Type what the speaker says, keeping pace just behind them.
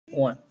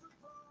One.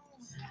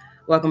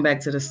 Welcome back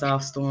to the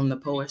Soft Storm the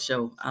Poet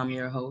Show. I'm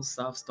your host,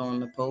 Soft Storm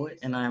the Poet,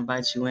 and I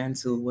invite you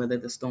into Weather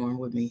the Storm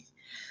with me.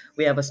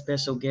 We have a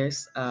special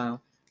guest. I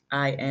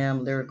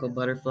am Lyrical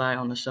Butterfly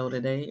on the show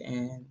today,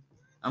 and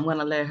I'm going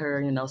to let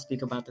her,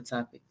 speak about the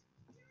topic.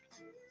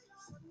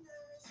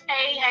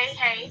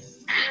 Hey.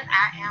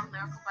 I am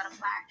Lyrical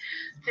Butterfly.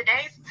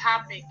 Today's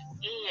topic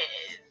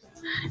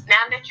is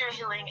now that you're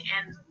healing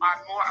and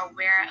are more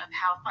aware of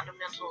how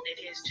fundamental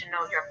it is to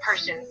know your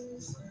person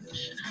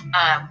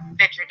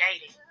that you're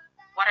dating,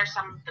 what are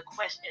some of the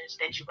questions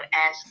that you would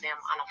ask them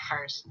on a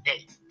first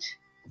date?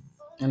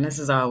 And this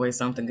is always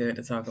something good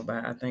to talk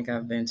about. I think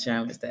I've been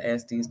challenged to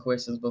ask these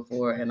questions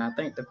before, and I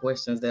think the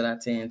questions that I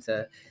tend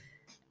to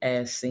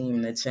ask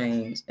seem to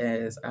change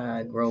as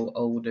I grow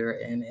older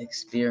and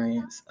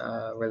experience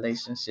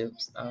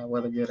relationships,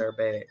 whether good or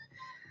bad.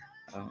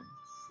 Um,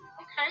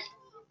 Okay.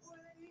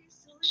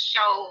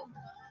 So,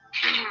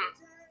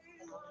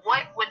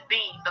 what would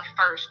be the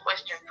first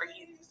question for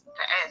you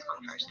to ask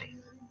on the first date?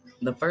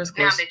 the first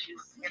Now question,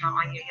 that you're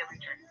on your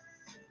healing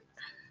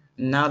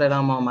journey. now that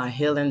I'm on my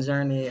healing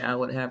journey, I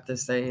would have to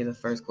say the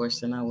first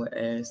question I would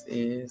ask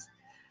is,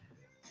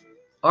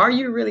 are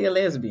you really a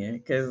lesbian?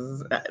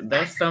 Because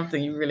that's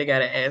something you really got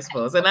to ask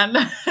for. And I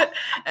know,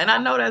 and I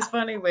know that's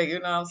funny, but you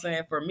know what I'm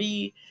saying. For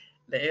me,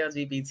 the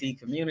LGBT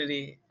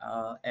community,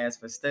 as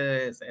for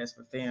studs, as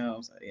for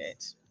films,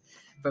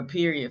 for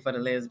period, for the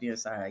lesbian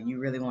side, you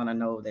really want to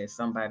know that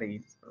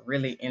somebody's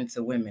really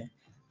into women.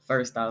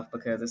 First off,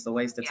 because it's a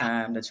waste of Yeah.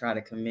 time to try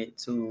to commit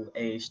to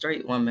a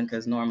straight woman,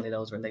 because normally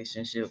those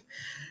relationship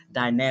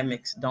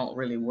dynamics don't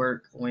really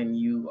work when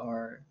you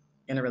are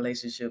in a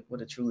relationship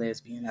with a true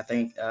lesbian. I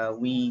think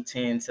we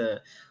tend to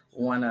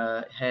want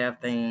to have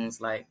things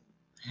like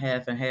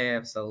half and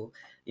half. So,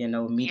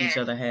 meet each Yes.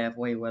 other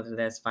halfway, whether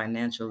that's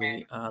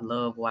financially,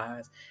 love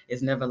wise.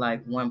 It's never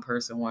like one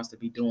person wants to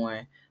be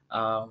doing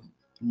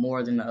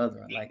more than the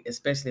other. Like,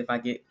 especially if I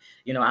get,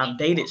 I've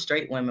dated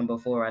straight women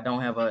before. I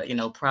don't have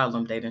a,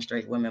 problem dating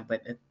straight women,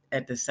 but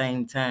at the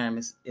same time,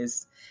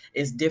 it's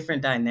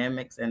different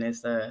dynamics, and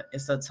it's a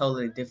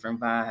totally different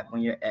vibe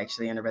when you're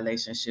actually in a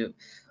relationship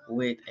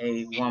with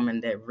a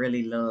woman that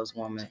really loves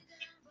woman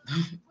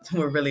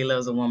who really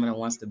loves a woman and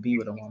wants to be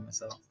with a woman.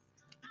 So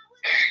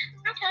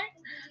Okay.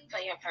 So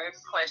your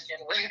first question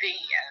would be,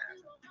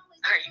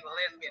 are you a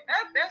lesbian?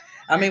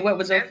 I mean, what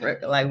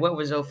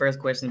was your first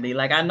question be?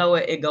 Like, I know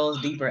it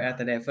goes deeper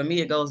after that. For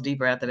me, it goes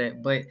deeper after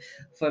that. But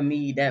for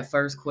me, that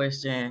first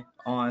question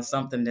on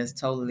something that's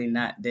totally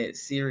not that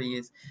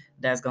serious,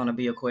 that's gonna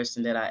be a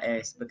question that I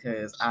ask,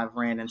 because I've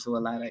ran into a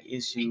lot of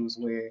issues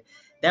where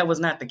that was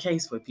not the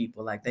case for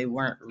people. Like, they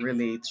weren't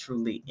really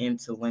truly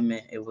into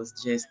women. It was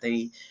just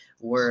they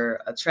were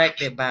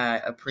attracted by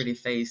a pretty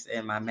face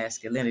and my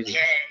masculinity.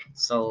 Yeah.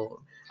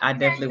 So I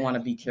definitely want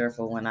to be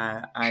careful when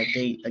I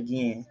date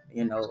again,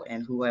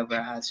 and whoever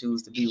I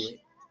choose to be with.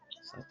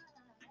 So,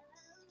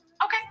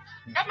 Okay,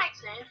 that makes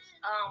sense.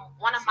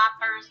 One of my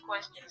first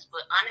questions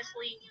would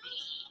honestly be,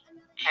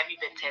 have you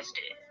been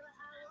tested?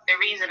 The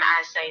reason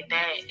I say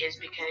that is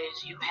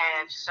because you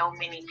have so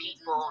many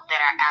people that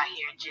are out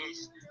here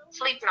just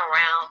sleeping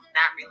around,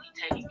 not really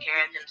taking care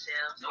of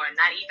themselves, or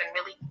not even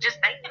really just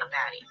thinking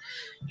about it.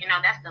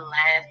 That's the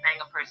last thing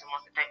a person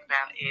wants to think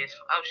about is,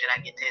 oh, should I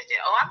get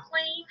tested? Oh, I'm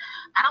clean.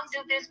 I don't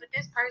do this with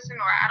this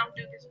person, or I don't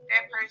do this with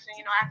that person.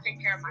 I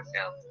take care of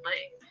myself. But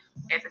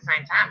at the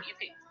same time, you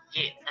could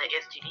get a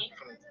STD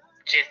from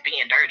just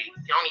being dirty.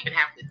 You don't even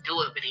have to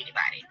do it with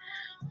anybody.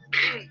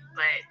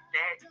 But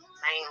that's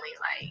mainly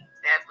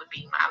that would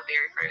be my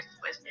very first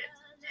question.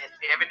 Have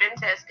you ever been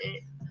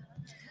tested?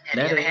 Have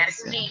you that ever had a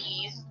is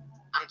disease?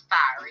 I'm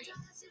sorry.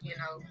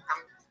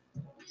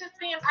 I'm just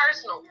being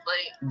personal,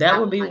 but that I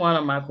would would be like one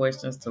to. of my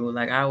questions too.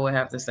 Like, I would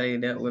have to say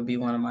that would be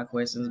one of my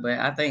questions. But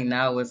I think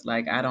now it's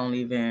like I don't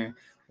even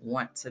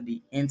want to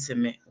be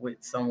intimate with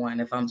someone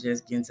if I'm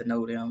just getting to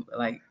know them,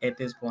 like, at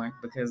this point,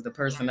 because the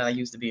person that I Yes.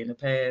 used to be in the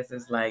past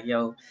is like,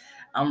 yo,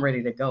 I'm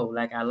ready to go.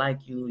 Like, I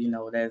like you,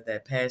 there's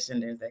that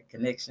passion, there's that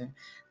connection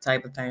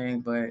type of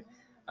thing. But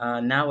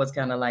now it's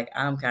kind of like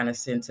I'm kind of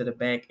sent to the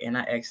back, and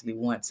I actually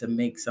want to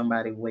make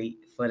somebody wait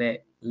for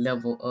that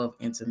level of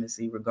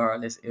intimacy,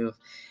 regardless if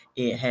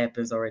it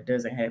happens or it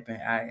doesn't happen.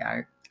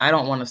 I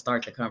don't want to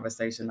start the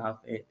conversation off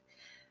at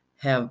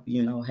have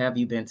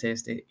you been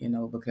tested,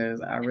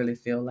 because I really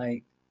feel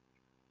like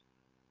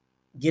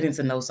getting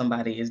to know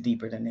somebody is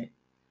deeper than that.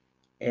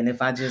 And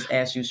if I just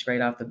ask you straight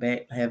off the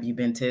bat, have you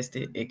been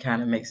tested? It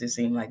kind of makes it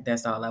seem like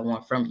that's all I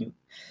want from you.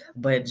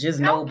 But just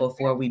know, No.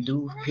 before we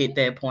do hit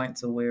that point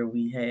to where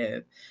we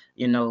have,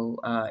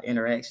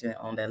 interaction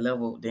on that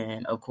level,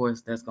 then of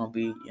course that's gonna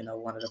be,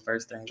 one of the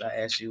first things I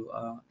ask you.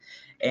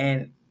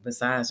 And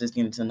besides just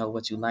getting to know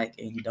what you like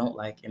and you don't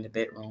like in the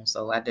bedroom.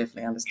 So I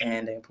definitely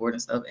understand the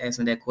importance of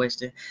asking that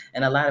question.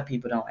 And a lot of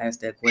people don't ask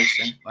that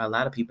question. A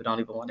lot of people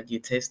don't even want to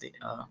get tested.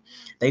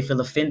 They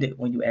feel offended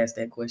when you ask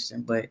that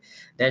question, but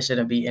that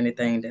shouldn't be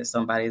anything that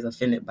somebody is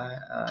offended by.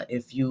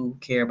 If you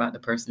care about the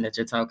person that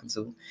you're talking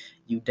to,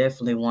 you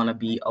definitely want to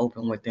be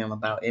open with them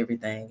about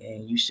everything,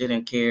 and you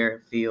shouldn't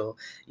feel,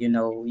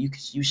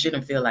 you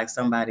shouldn't feel like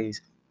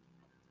somebody's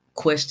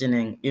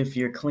questioning if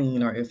you're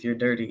clean or if you're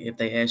dirty if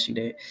they ask you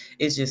that.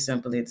 It's just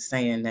simply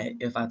saying that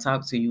if I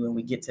talk to you and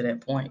we get to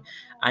that point,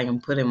 I am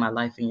putting my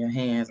life in your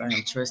hands. I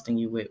am trusting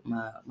you with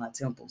my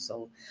temple.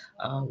 So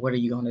what are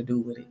you going to do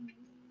with it?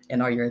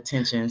 And are your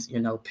intentions,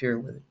 pure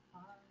with it?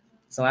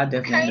 So I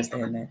definitely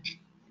understand that.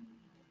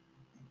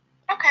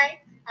 Okay.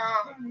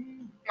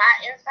 My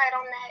insight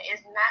on that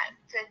is not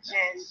to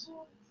just,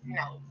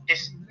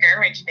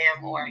 discourage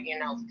them or,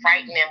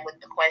 frighten them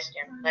with the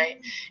question, but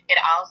it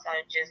also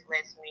just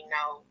lets me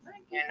know,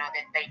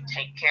 that they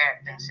take care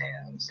of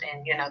themselves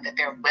and, that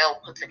they're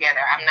well put together.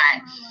 I'm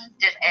not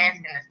just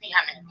asking to see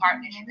how many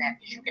partners you have,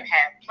 because you can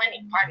have plenty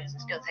of partners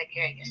and still take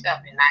care of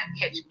yourself and not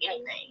catch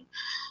anything.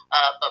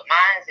 But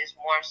mine is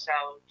more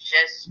so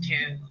just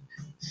to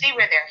see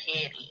where their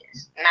head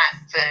is,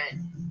 not to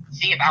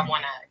see if I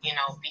want to,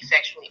 be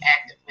sexually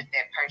active with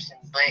that person.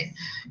 But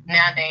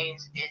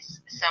nowadays, it's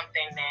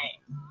something that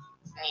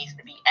needs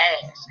to be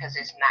asked because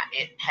it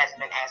hasn't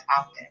been asked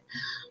often.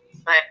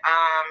 But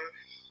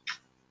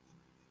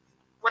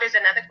what is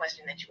another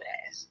question that you would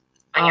ask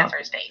on your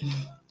first date?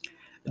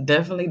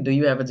 Definitely. Do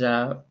you have a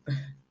job?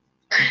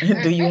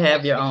 Do you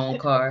have your own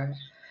car?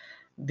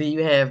 Do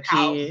you have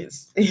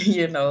kids? Do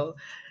you have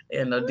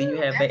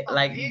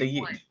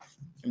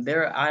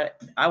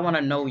I want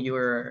to know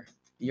your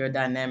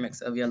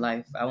dynamics of your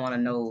life. I want to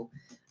know,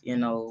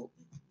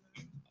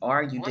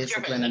 are you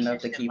disciplined enough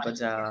to keep a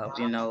job?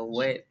 Do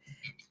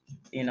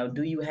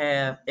you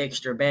have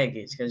extra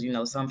baggage?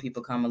 Because, some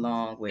people come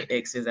along with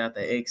exes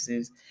after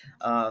exes.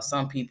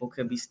 Some people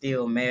could be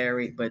still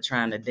married but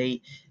trying to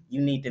date.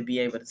 You need to be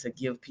able to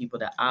give people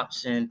the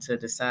option to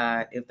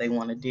decide if they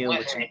want to deal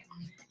with you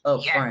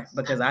up front,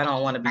 because I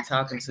don't want to be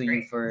talking to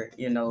you for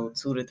 2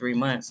 to 3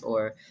 months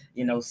or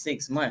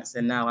 6 months,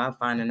 and now I'm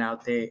finding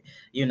out that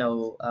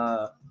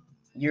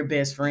you're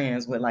best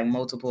friends with like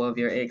multiple of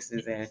your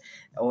exes,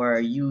 or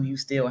you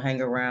still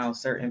hang around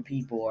certain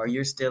people, or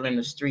you're still in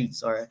the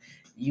streets, or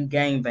you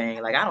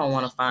gangbang. Like, I don't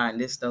want to find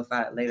this stuff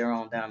out later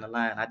on down the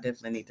line. I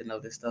definitely need to know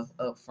this stuff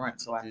up front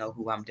so I know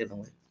who I'm dealing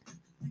with.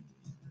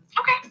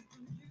 Okay.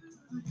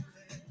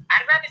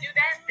 I'd rather do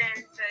that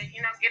than to,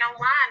 get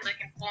online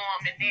looking for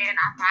them and then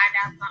I find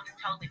out something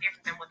totally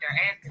different than what they're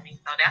asking me.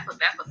 So that's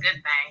a good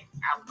thing.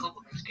 I would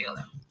Google them still,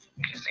 though.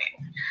 I'm just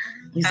saying.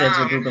 You said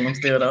you Google them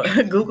still, though.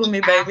 Google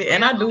me, baby.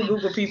 And I do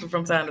Google people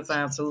from time to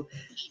time, too,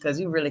 because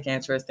you really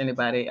can't trust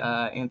anybody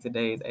in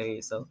today's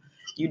age. So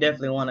you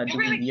definitely want to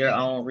do your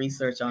own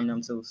research on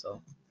them, too.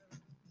 So.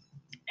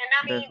 And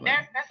I mean,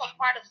 that's a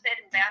part of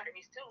setting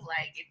boundaries too.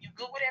 Like, if you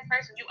Google that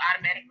person, you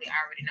automatically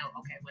already know,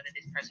 okay, whether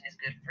this person is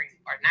good for you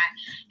or not.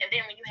 And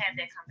then when you have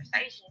that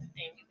conversation,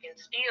 then you can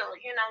still,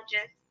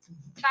 just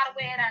try to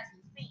weigh it out to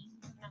see,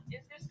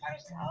 is this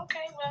person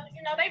okay? Well,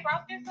 they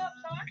brought this up,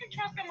 so I can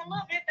trust them a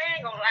little bit. They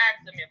ain't gonna lie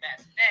to me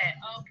about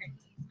that. Okay.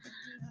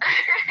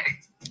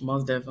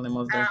 Most definitely.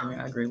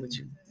 I agree with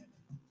you.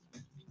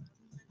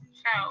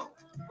 So,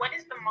 what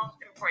is the most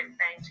important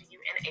thing to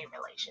you in a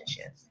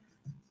relationship?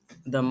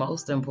 The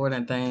most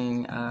important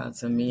thing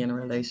to me in a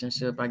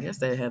relationship, I guess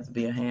there has to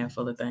be a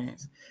handful of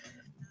things.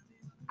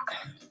 Okay.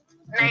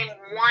 Name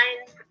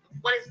one.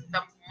 What is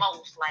the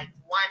most, like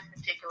one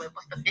particular,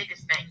 what's the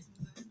biggest thing?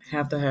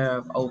 Have to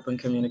have open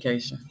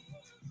communication.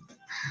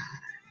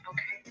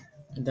 Okay.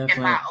 Definitely.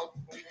 And by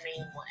open, you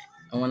mean what?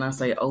 And when I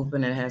say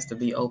open, it has to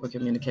be open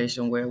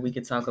communication where we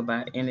can talk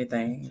about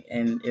anything.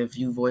 And if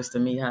you voice to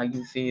me how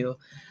you feel,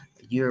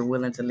 you're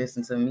willing to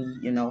listen to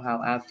me,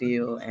 how I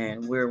feel,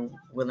 and we're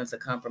willing to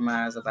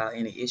compromise about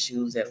any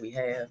issues that we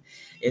have.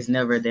 It's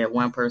never that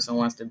one person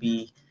wants to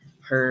be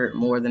heard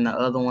more than the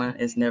other one.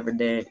 It's never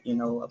that,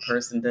 a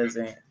person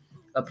doesn't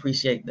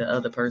appreciate the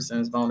other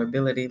person's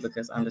vulnerability,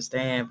 because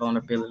understand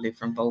vulnerability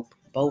from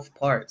both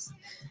parts.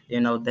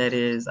 That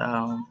is,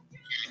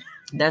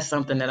 that's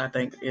something that I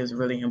think is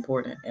really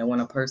important. And when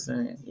a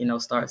person,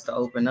 starts to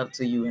open up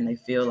to you and they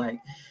feel like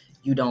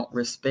you don't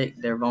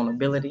respect their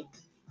vulnerability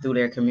through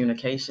their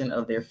communication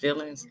of their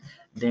feelings,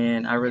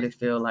 then I really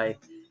feel like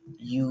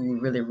you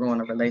really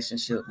ruin a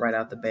relationship right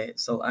out the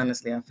bat. So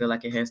honestly, I feel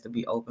like it has to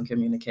be open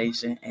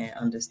communication and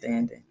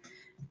understanding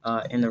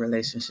in the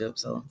relationship.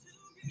 So.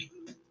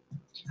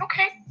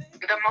 Okay.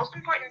 The most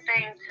important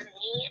thing to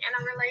me in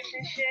a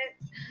relationship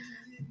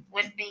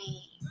would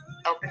be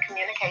open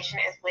communication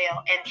as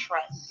well, and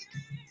trust.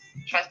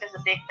 Trust is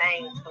a big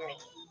thing for me.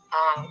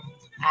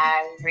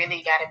 I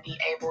really got to be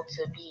able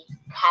to be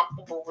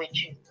comfortable with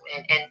you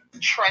and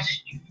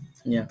trust you.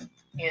 Yeah.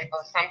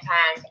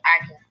 Sometimes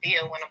I can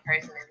feel when a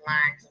person is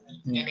lying to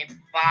me, and it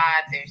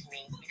bothers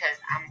me because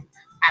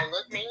I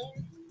look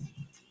mean,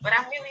 but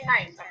I'm really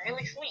nice. I'm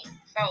really sweet.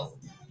 So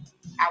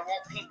I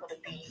want people to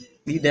be.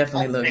 You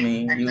definitely look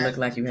mean. You look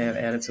like you have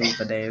attitude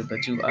for days,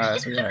 but you are,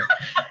 sweetheart.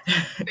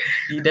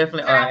 You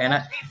definitely are, and I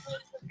want people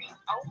to be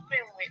open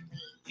with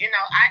me.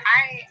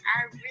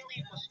 I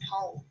really was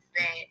told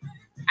that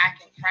I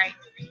can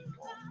frighten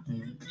people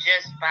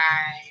just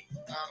by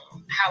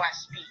how I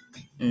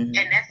speak, and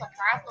that's a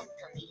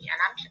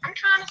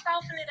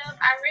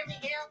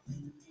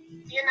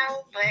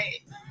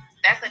but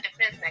that's a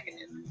defense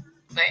mechanism.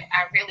 But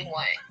I really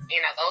want,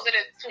 those are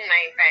the two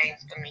main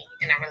things for me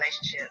in a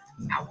relationship.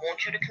 I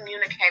want you to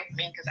communicate with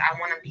me because I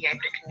want to be able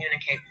to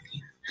communicate with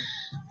you.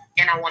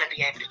 And I want to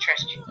be able to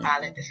trust you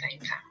all at the same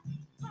time.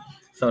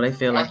 So they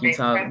feel like you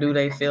talk. Do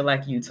they feel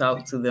like you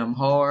talk to them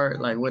hard?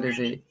 Like, what is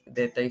it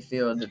that they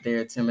feel that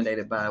they're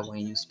intimidated by when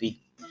you speak?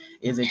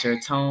 Is it your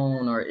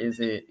tone or is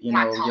it,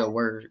 your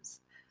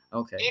words?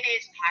 Okay. It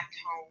is my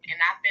tone,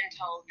 and I've been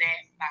told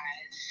that by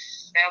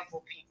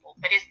several people.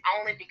 But it's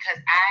only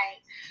because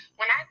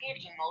when I get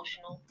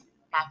emotional,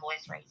 my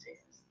voice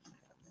raises,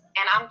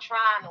 and I'm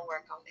trying to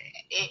work on that.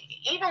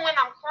 Even when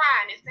I'm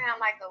crying, it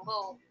sounds like a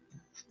little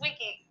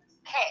squeaky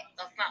cat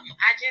or something.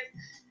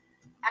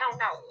 I don't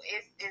know.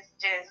 It's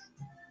just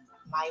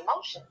my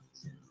emotions.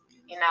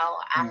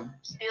 I'm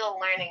still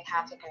learning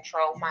how to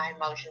control my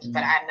emotions,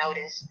 but I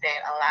noticed that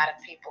a lot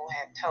of people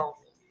have told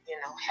me,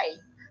 hey,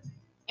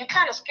 you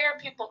kind of scare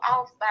people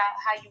off by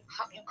how you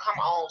come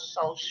on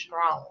so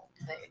strong.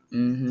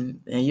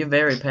 And you're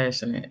very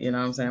passionate. You know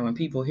what I'm saying? When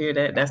people hear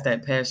that, that's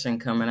that passion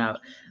coming out.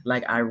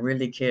 Like, I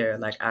really care.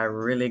 Like, I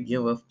really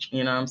give a,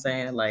 you know what I'm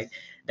saying? Like,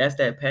 that's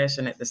that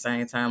passion at the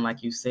same time.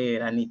 Like you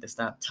said, I need to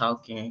stop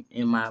talking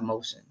in my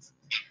emotions.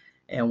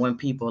 And when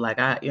people, like,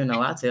 I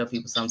tell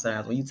people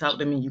sometimes, when you talk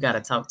to me, you got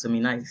to talk to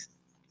me nice.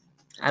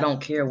 I don't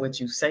care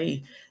what you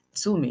say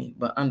to me,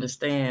 but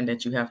understand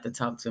that you have to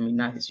talk to me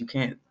nice. You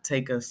can't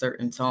take a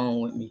certain tone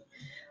with me.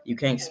 You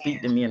can't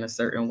speak to me in a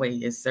certain way.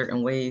 It's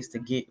certain ways to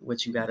get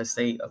what you got to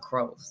say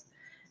across.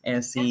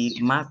 And see,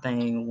 my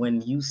thing, when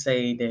you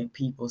say that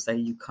people say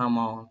you come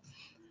on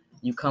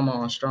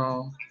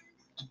strong,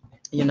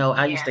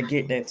 I used to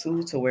get that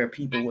too, to where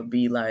people would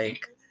be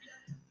like,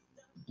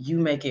 you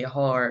make it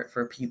hard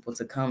for people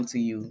to come to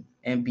you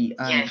and be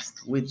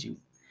honest with you.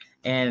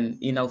 And,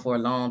 for a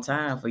long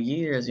time, for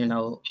years,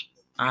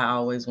 I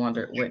always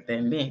wondered what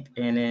that meant.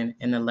 And then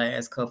in the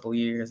last couple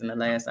years, in the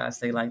last, I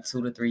say like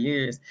 2 to 3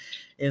 years,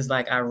 it's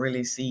like I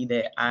really see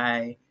that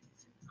I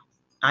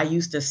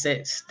used to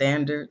set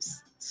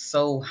standards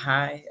so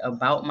high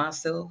about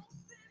myself,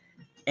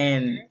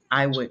 and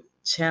I would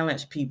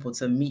challenge people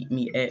to meet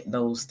me at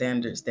those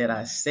standards that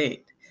I set.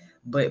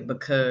 But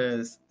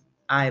because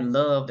I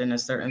loved in a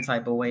certain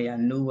type of way, I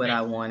knew what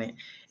I wanted,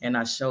 and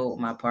I showed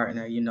my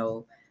partner,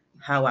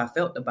 how I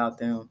felt about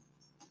them,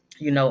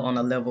 on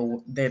a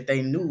level that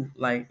they knew,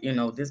 like,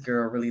 this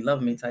girl really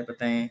loved me type of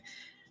thing.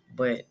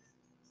 But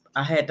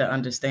I had to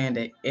understand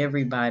that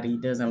everybody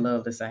doesn't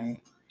love the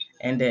same,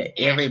 and that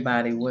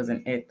everybody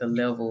wasn't at the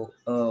level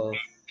of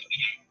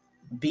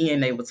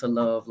being able to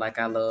love like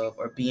I love,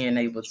 or being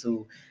able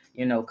to,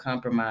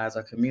 compromise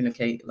or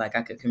communicate like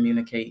I could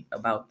communicate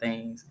about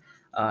things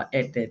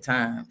at that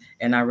time.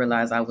 And I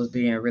realized I was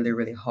being really,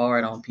 really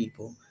hard on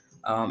people.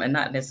 And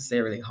not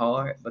necessarily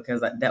hard,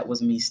 because that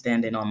was me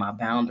standing on my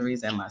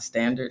boundaries and my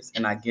standards.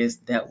 And I guess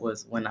that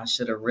was when I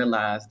should have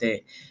realized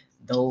that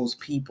those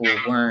people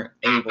weren't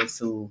able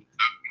to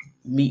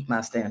meet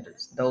my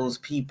standards. Those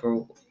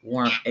people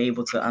weren't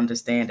able to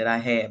understand that I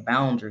had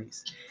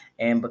boundaries.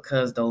 And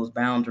because those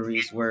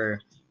boundaries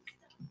were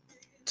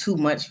too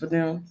much for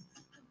them,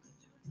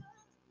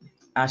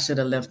 I should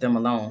have left them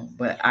alone.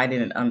 But I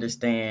didn't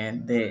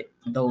understand that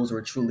those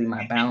were truly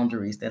my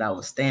boundaries that I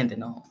was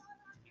standing on.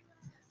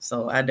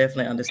 So I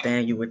definitely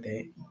understand you with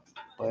that.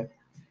 But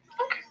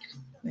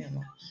yeah.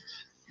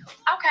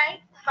 Okay.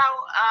 So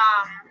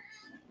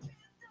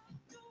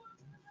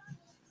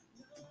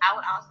I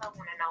would also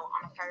want to know,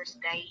 on a first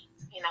date,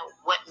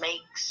 what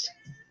makes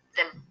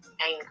them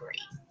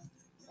angry.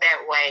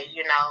 That way,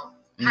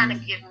 kind of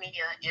give me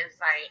an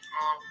insight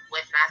on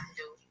what not to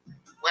do,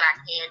 what I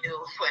can do,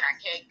 what I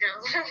can't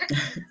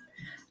do.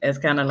 It's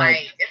kind of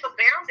like it's a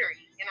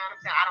boundary. You know what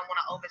I'm saying? I don't want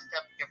to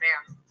overstep your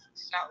boundaries.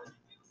 So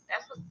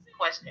that's a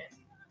question.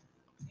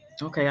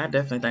 Okay, I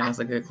definitely think that's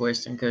a good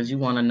question, because you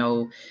want to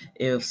know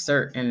if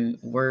certain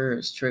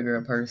words trigger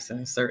a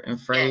person, certain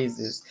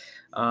phrases,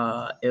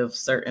 if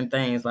certain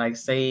things, like,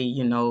 say,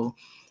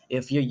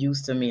 if you're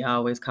used to me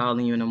always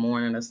calling you in the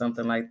morning or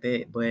something like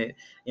that, but,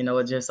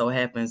 it just so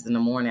happens in the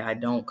morning I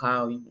don't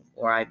call you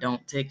or I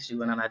don't text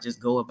you, and then I just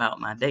go about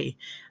my day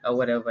or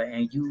whatever,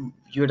 and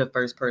you're the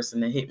first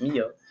person to hit me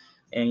up.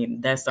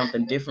 And that's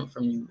something different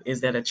from you.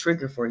 Is that a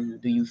trigger for you?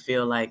 Do you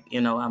feel like,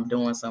 I'm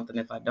doing something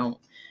if I don't?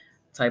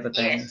 Type of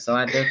thing. Yes. So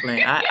I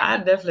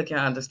definitely can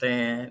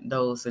understand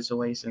those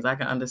situations. I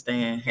can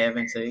understand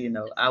having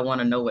to, I want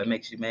to know what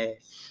makes you mad.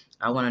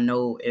 I want to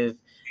know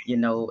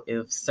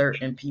if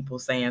certain people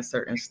saying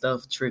certain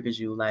stuff triggers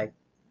you, like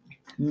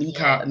me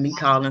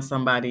calling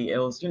somebody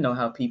else. You know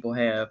how people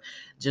have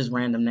just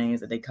random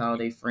names that they call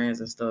their friends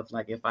and stuff.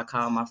 Like, if I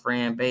call my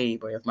friend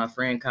Babe, or if my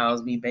friend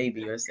calls me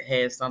Baby, or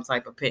has some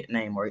type of pet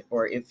name,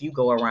 or if you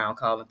go around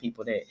calling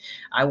people that,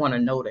 I want to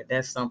know that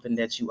that's something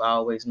that you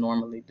always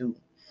normally do,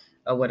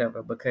 or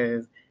whatever,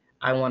 because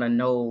I want to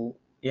know,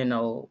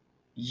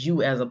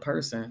 you as a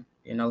person,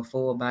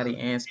 full body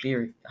and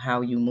spirit,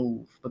 how you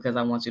move, because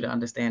I want you to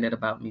understand that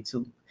about me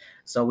too,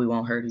 so we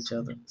won't hurt each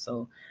other.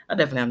 So I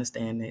definitely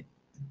understand that.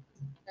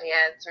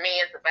 Yeah, to me,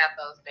 it's about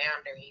those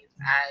boundaries.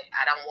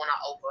 I don't want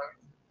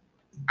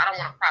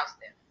to cross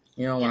them.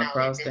 You don't want to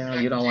cross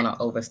them. You don't want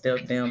to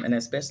overstep them. And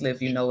especially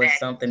if you know it's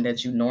something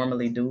that you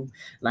normally do.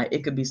 Like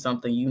it could be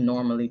something you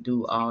normally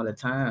do all the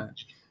time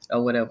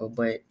or whatever.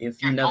 But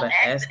if you never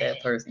ask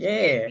that person,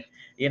 yeah,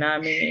 you know what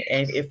I mean?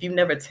 And if you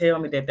never tell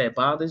me that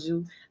bothers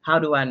you, how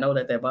do I know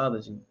that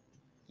bothers you?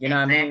 You know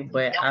what I mean?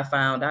 But I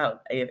found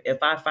out if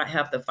I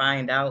have to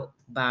find out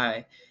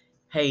by,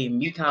 hey,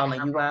 me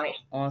calling you out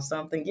on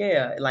something,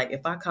 yeah, like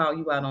if I call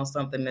you out on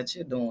something that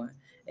you're doing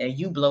and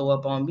you blow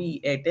up on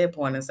me at that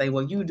point and say,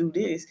 well, you do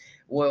this,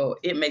 well,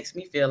 it makes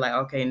me feel like,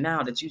 okay,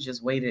 now that you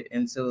just waited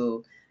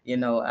until,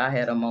 I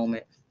had a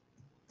moment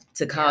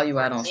to call you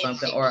out on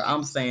something, or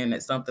I'm saying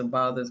that something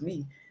bothers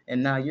me,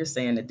 and now you're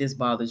saying that this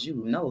bothers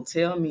you. No,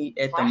 tell me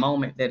at the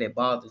moment that it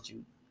bothered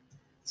you,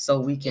 so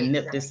we can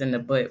nip this in the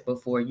butt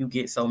before you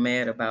get so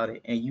mad about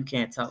it and you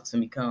can't talk to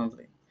me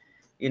calmly.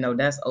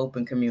 That's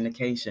open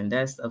communication.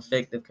 That's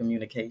effective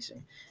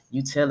communication.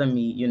 You telling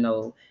me,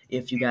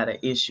 if you got an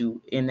issue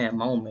in that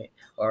moment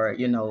or,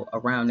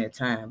 around that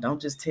time.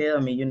 Don't just tell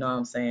me, what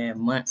I'm saying,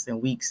 months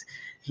and weeks,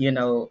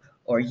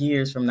 or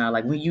years from now.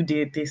 Like when you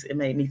did this, it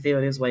made me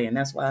feel this way. And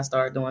that's why I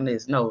started doing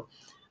this. No,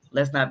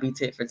 let's not be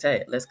tit for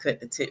tat. Let's cut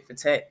the tit for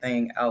tat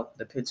thing out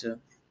the picture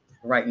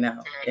right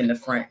now in the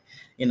front,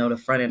 the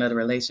front end of the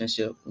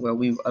relationship, where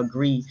we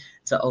agree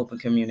to open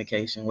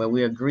communication, where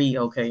we agree,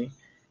 okay,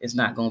 it's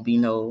not going to be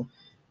no,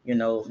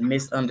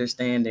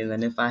 misunderstanding.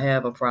 And if I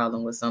have a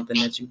problem with something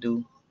that you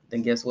do,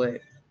 then guess what?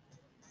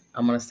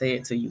 I'm going to say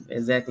it to you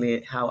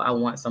exactly how I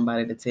want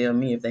somebody to tell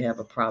me if they have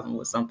a problem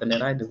with something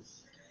that I do.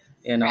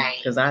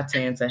 Because I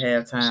tend to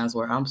have times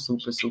where I'm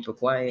super, super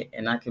quiet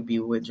and I could be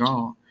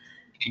withdrawn.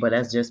 But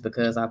that's just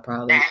because I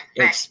probably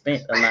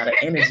expend a lot of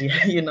energy,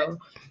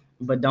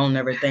 But don't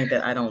never think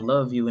that I don't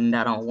love you and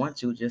I don't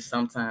want you. Just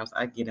sometimes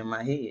I get in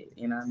my head,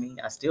 you know what I mean?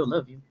 I still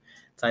love you,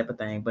 type of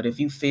thing. But if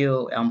you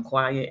feel I'm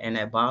quiet and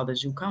that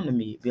bothers you, come to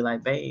me. Be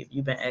like, babe,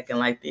 you've been acting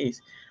like this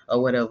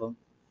or whatever.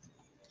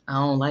 I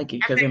don't like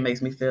it because it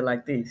makes me feel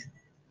like this.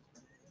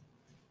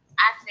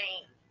 I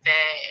think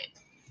that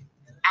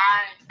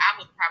I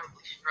would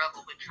probably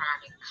struggle with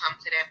trying to come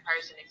to that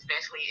person,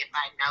 especially if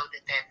I know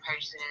that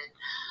person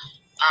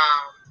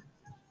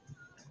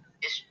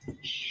is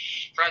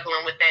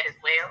struggling with that as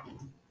well.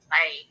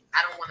 Like,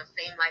 I don't want to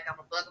seem like I'm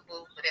a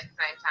bugaboo, but at the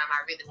same time,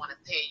 I really want to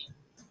tell you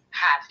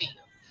how I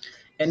feel.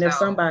 And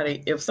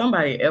if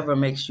somebody ever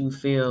makes you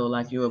feel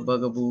like you're a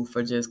bugaboo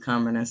for just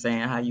coming and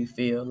saying how you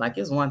feel, like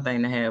it's one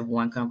thing to have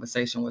one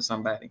conversation with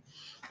somebody.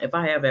 If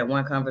I have that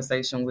one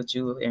conversation with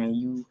you and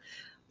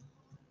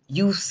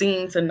you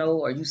seem to know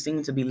or you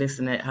seem to be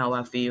listening at how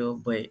I feel,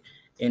 but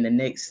in the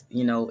next,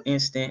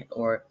 instant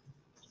or,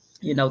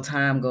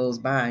 time goes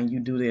by and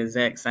you do the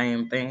exact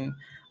same thing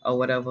or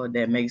whatever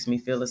that makes me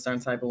feel a certain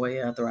type of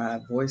way after I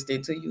voiced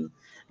it to you,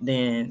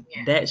 then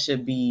that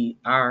should be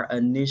our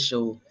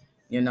initial,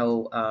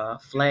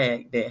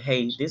 flag that,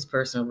 hey, this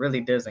person really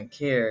doesn't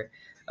care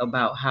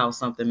about how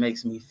something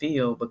makes me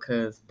feel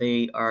because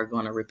they are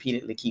going to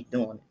repeatedly keep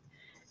doing it.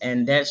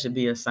 And that should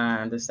be a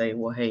sign to say,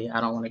 well, hey, I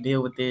don't want to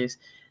deal with this.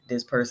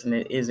 This person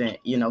that isn't,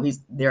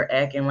 they're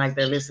acting like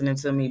they're listening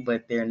to me,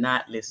 but they're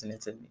not listening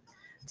to me,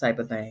 type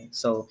of thing.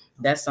 So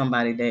that's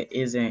somebody that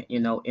isn't,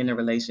 in a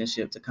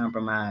relationship to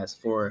compromise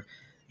for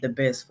the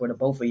best for the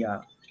both of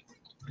y'all.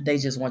 They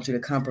just want you to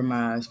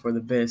compromise for the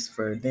best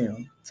for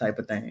them, type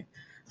of thing.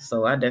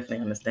 So I definitely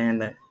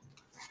understand that.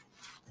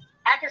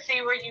 I can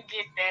see where you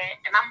get that,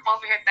 and I'm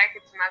over here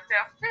thinking to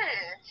myself,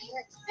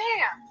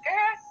 damn,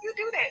 girl, you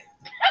do that.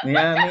 You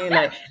know what I mean?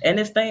 Like, and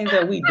it's things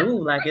that we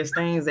do, like it's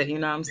things that, you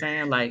know what I'm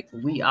saying? Like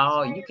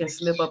you can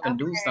slip up and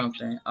do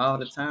something all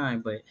the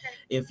time, but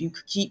if you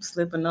keep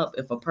slipping up,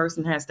 if a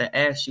person has to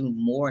ask you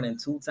more than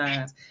 2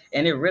 times,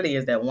 and it really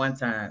is that one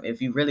time,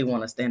 if you really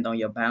want to stand on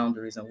your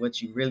boundaries and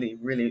what you really,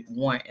 really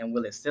want and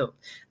will accept.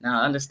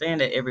 Now, understand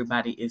that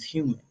everybody is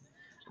human.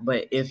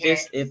 But if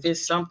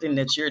it's something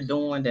that you're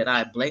doing that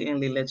I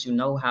blatantly let you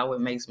know how it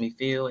makes me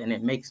feel, and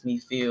it makes me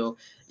feel,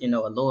 a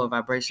lower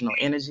vibrational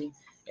energy,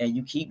 and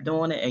you keep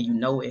doing it,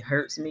 and it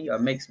hurts me or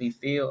makes me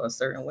feel a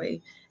certain way,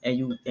 and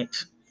you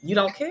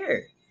don't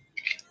care.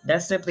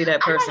 That's simply that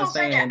person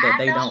saying that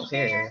they don't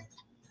care.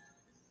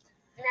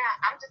 Now,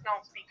 I'm just gonna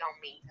speak on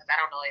me because I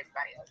don't know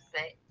everybody else,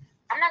 but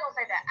I'm not gonna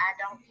say that I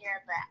don't care,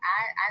 but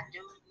I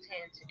do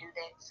tend to do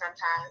that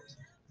sometimes.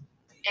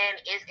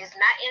 And it's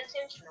not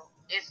intentional.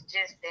 It's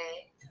just that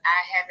I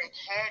haven't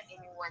had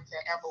anyone to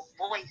ever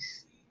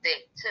voice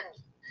that to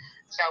me.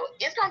 So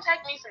it's going to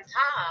take me some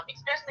time,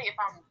 especially if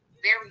I'm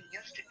very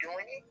used to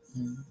doing it,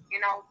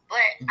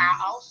 But I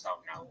also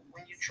know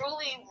when you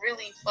truly,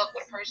 really fuck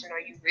with a person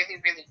or you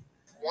really, really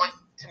want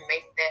to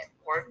make that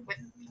work with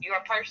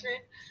your person,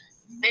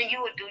 then you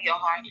would do your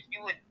hardest.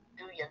 You would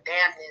do your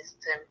damnness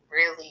to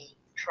really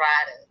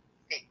try to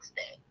fix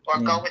that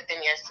or go within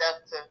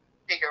yourself to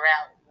figure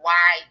out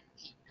why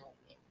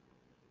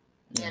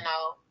Yeah.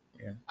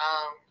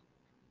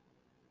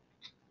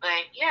 But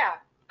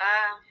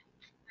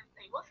let's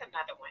see, what's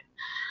another one?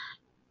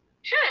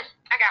 Sure,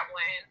 I got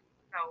one.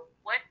 So,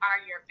 what are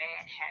your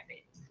bad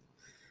habits?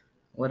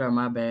 What are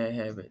my bad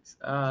habits?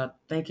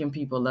 Thinking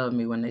people love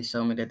me when they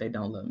show me that they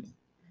don't love me.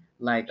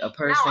 Like a No,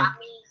 person. I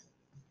mean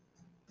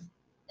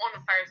on the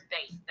first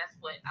date. That's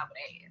what I would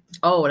ask.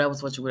 Oh, that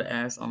was what you would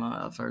ask on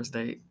a first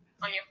date.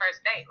 On your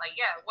first date, like,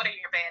 yeah, what are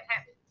your bad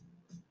habits?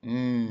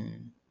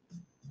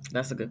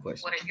 That's a good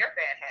question. What are your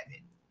bad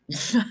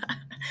habits?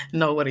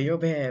 No, what are your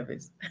bad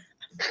habits?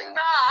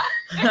 Nah.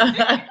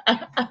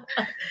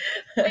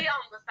 We on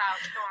the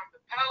South Storm, the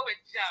poet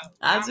show.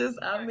 I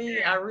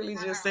really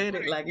just said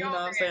it. Like, you know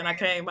what I'm saying? I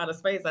came out of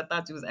space. I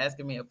thought you was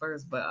asking me at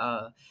first,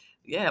 but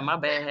yeah, my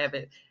bad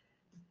habit,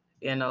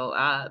 you know,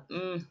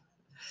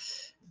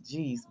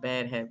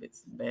 bad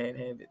habits.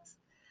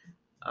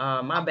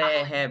 My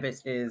bad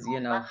habits is,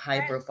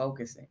 hyper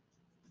focusing.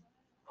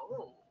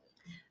 Oh.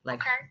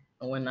 Like, okay.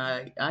 When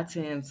I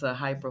tend to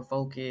hyper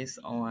focus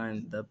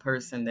on the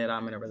person that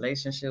I'm in a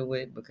relationship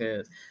with,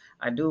 because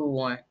I do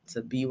want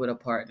to be with a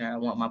partner. I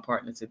want my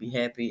partner to be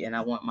happy, and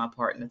I want my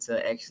partner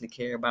to actually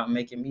care about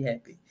making me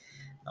happy.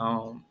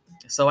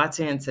 So I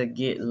tend to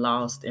get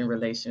lost in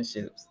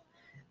relationships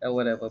or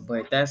whatever,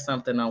 but that's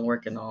something I'm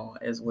working on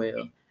as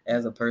well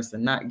as a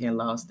person, not getting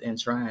lost in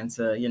trying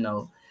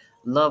to,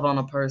 love on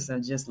a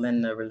person, just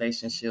letting the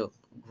relationship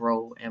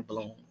grow and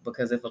bloom.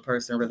 Because if a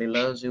person really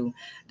loves you,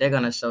 they're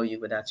gonna show you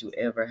without you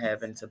ever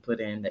having to put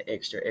in the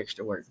extra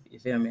work. You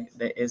feel me?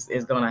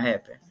 It's gonna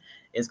happen.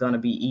 It's gonna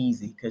be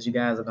easy because you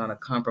guys are gonna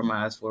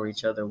compromise for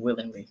each other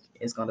willingly.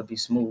 It's gonna be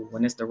smooth.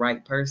 When it's the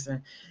right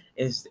person,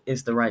 it's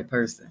the right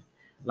person.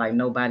 Like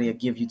nobody will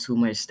give you too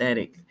much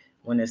static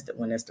when it's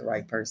the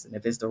right person.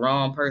 If it's the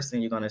wrong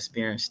person, you're gonna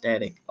experience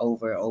static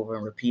over and over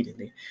and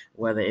repeatedly,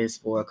 whether it's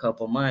for a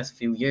couple months,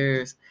 few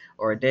years,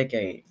 or a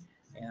decade.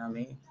 You know what I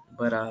mean?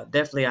 But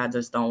definitely, I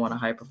just don't want to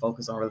hyper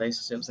focus on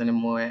relationships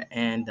anymore.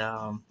 And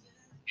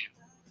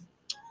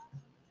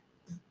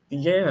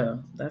yeah,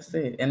 that's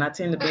it. And I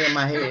tend to be in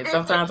my head.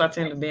 Sometimes I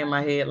tend to be in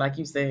my head, like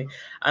you said.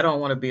 I don't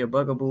want to be a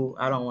bugaboo.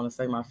 I don't want to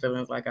say my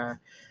feelings like I'm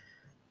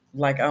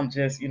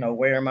just,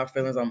 wearing my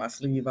feelings on my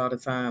sleeve all the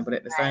time. But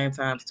at the same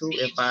time, too,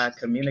 if I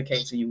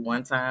communicate to you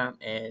one time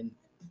and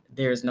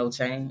there's no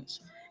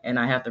change, and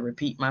I have to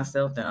repeat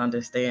myself, then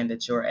understand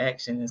that your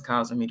action is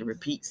causing me to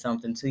repeat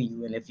something to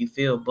you. And if you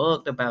feel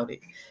bugged about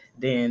it,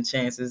 then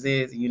chances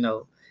is,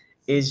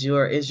 it's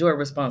your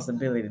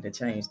responsibility to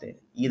change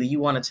that. Either you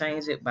want to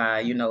change it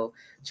by,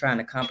 trying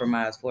to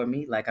compromise for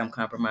me, like I'm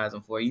compromising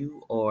for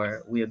you,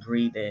 or we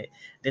agree that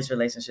this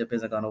relationship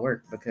isn't going to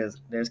work because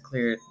there's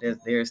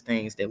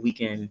things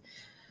that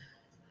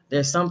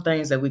there's some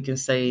things that we can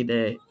say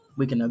that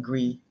we can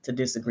agree to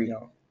disagree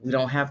on. We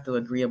don't have to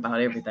agree about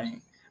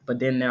everything. But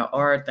then there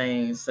are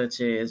things such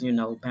as,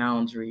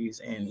 boundaries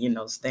and,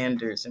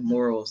 standards and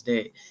morals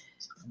that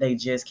they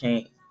just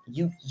can't,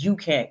 you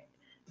can't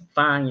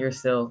find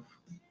yourself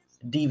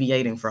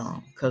deviating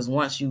from. Because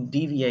once you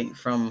deviate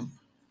from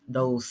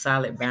those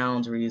solid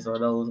boundaries or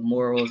those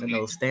morals and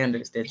those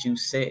standards that you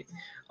set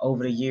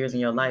over the years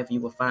in your life,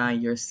 you will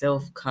find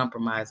yourself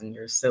compromising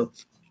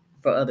yourself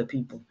for other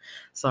people.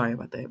 Sorry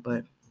about that,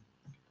 but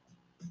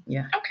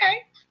yeah.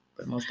 Okay.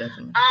 But most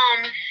definitely.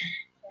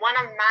 One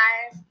of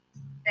my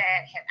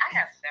bad habits, I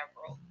have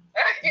several.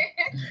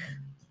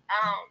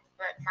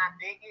 But my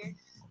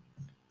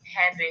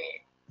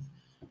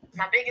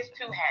biggest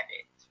two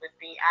habits would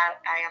be I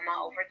am an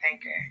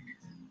overthinker.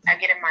 I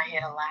get in my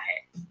head a lot.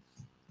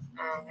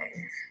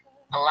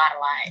 A lot.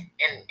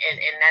 And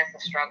that's a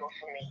struggle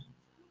for me.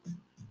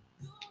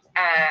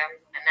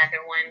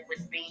 Another one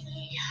would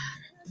be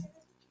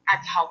I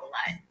talk a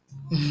lot.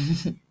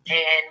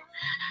 And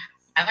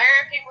I've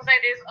heard people say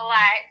this a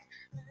lot.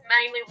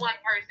 Mainly one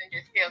person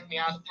just tells me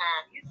all the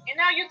time, you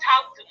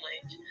talk too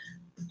much.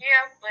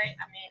 Yeah, but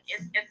I mean,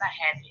 it's a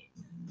habit.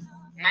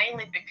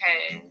 Mainly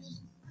because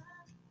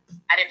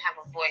I didn't have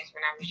a voice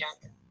when I was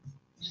younger.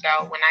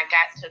 So when I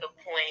got to the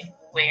point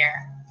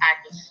where I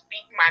could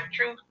speak my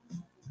truth,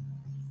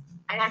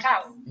 I'm going to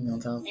talk.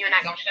 You're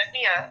not going to shut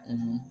me up.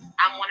 Mm-hmm.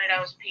 I'm one of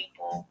those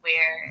people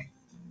where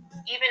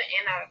even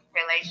in a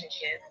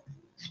relationship,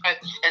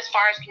 as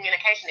far as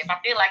communication, if I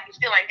feel like you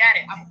still ain't got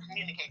it, I'm going to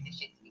communicate this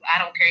shit to you. I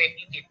don't care if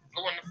you get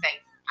blue in the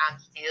face. I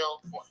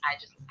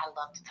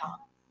love to talk.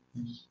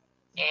 Mm-hmm.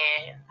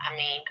 And I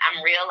mean,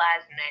 I'm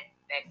realizing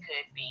that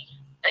could be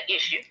an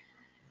issue.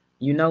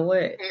 You know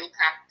what? You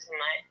talk too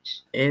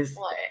much.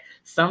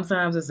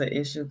 Sometimes it's an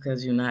issue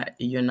because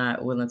you're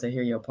not willing to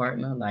hear your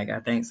partner. Like I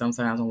think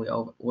sometimes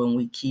when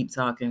we keep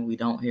talking, we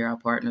don't hear our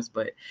partners.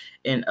 But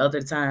in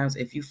other times,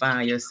 if you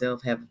find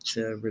yourself having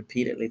to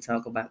repeatedly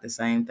talk about the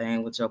same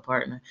thing with your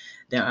partner,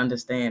 then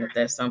understand if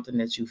that's something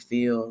that you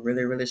feel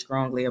really, really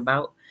strongly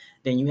about,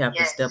 then you have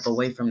to step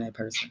away from that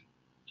person.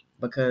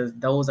 Because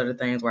those are the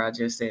things where I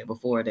just said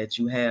before that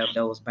you have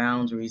those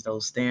boundaries,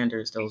 those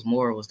standards, those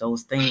morals,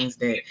 those things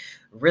that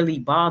really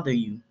bother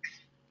you.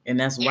 And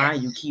that's why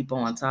you keep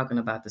on talking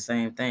about the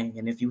same thing.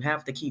 And if you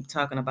have to keep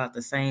talking about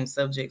the same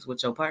subjects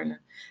with your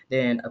partner,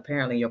 then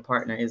apparently your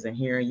partner isn't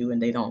hearing you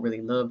and they don't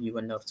really love you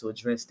enough to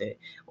address that.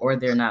 Or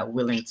they're not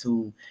willing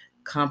to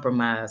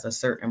compromise a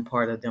certain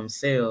part of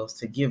themselves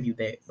to give you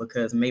that,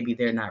 because maybe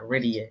they're not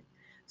ready yet.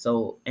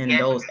 So in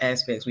those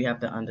aspects, we have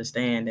to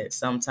understand that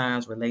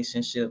sometimes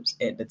relationships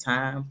at the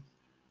time,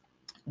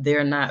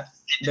 they're not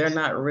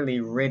really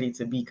ready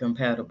to be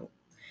compatible.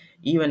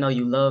 Even though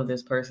you love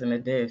this person to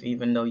death,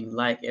 even though you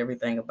like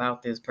everything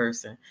about this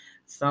person,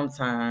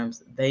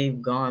 sometimes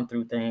they've gone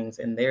through things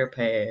in their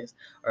past,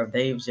 or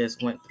they've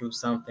just went through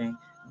something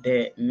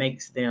that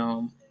makes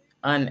them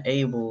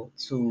unable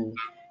to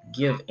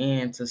give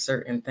in to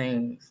certain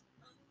things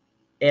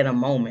at a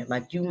moment.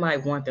 Like, you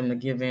might want them to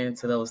give in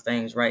to those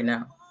things right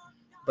now,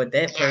 but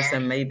that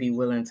person may be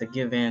willing to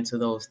give in to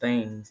those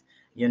things,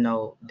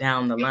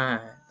 down the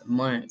line,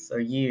 months or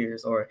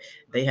years, or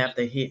they have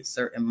to hit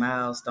certain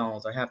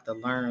milestones or have to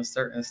learn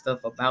certain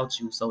stuff about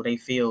you so they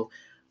feel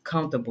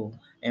comfortable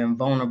and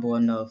vulnerable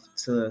enough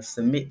to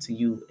submit to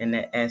you in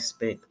that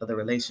aspect of the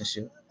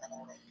relationship.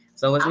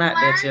 So it's not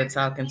that you're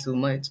talking too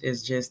much.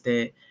 It's just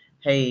that,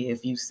 hey,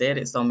 if you said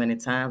it so many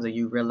times or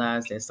you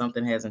realize that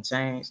something hasn't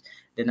changed,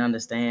 then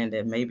understand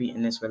that maybe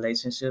in this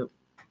relationship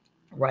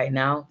right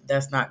now,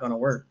 that's not going to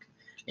work,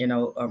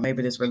 or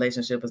maybe this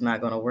relationship is not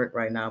going to work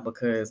right now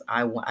because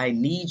I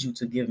need you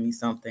to give me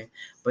something,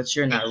 but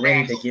you're not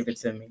ready to give it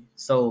to me.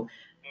 So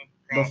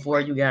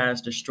before you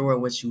guys destroy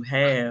what you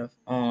have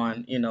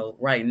on,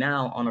 right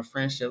now on a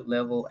friendship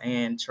level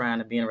and trying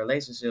to be in a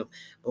relationship,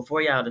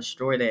 before y'all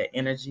destroy that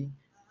energy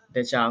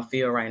that y'all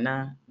feel right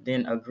now,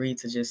 then agree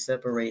to just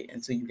separate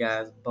until you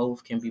guys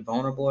both can be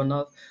vulnerable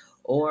enough,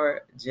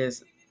 or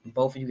just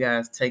both of you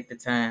guys take the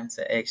time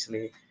to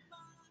actually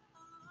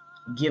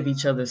give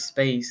each other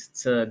space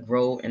to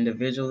grow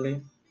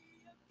individually.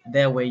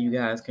 That way you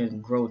guys can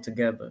grow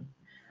together.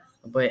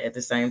 But at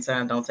the same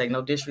time, don't take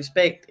no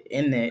disrespect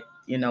in that,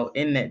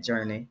 in that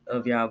journey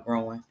of y'all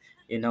growing.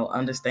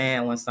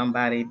 Understand when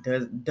somebody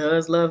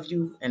does love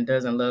you and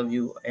doesn't love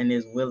you and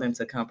is willing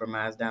to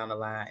compromise down the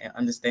line, and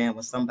understand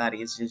when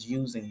somebody is just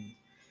using you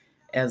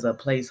as a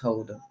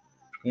placeholder.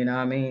 You know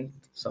what I mean?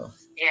 So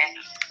yes,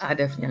 I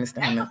definitely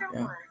understand that.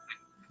 Yeah.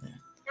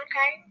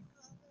 Okay.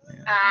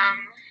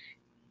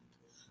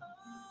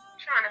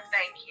 Trying to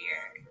think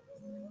here.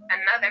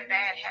 Another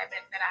bad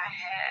habit that I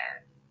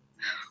have.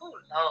 Oh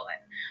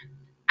Lord,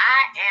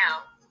 I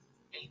am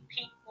a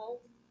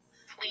people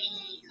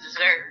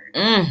pleaser.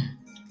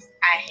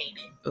 I hate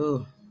it.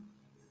 Ooh.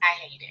 I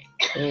hate it.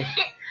 And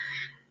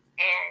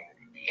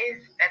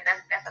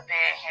that's a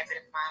bad habit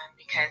of mine,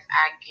 because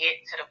I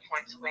get to the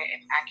point where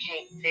if I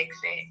can't fix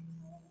it,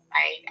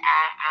 like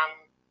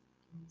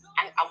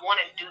I want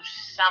to do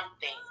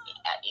something,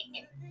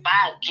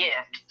 buy a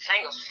gift,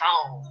 sing a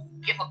song,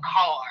 give a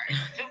card,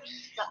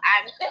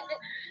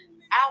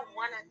 I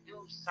want to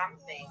do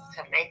something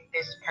to make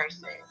this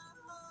person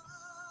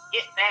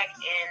get back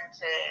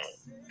into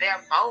their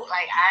mode.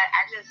 Like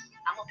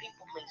I'm a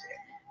people pleaser.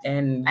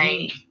 And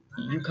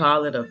you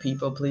call it a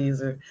people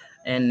pleaser,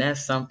 and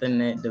that's something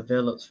that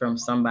develops from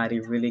somebody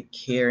really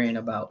caring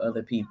about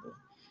other people.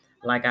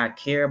 Like, I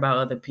care about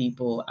other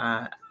people.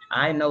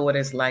 I know what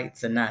it's like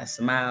to not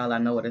smile. I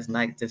know what it's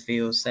like to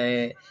feel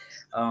sad.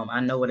 I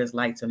know what it's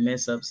like to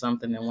mess up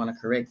something and want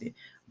to correct it.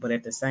 But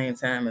at the same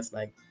time, it's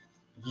like,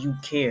 you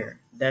care.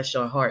 That's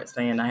your heart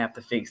saying, I have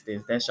to fix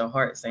this. That's your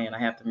heart saying, I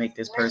have to make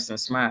this person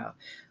smile.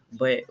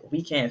 But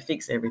we can't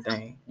fix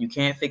everything. You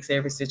can't fix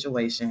every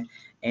situation,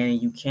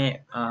 and you can't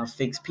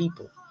fix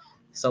people.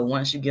 So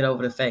once you get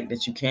over the fact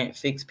that you can't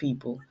fix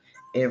people,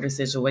 every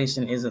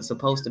situation isn't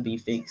supposed to be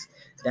fixed,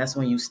 that's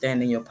when you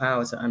stand in your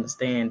power to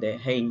understand that,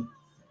 hey,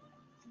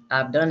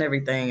 I've done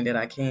everything that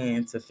I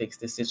can to fix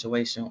this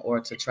situation or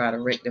to try to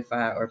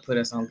rectify or put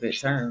us on good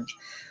terms.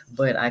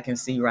 But I can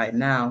see right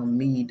now,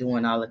 me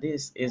doing all of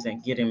this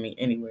isn't getting me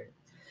anywhere.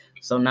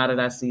 So now that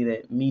I see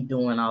that me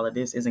doing all of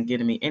this isn't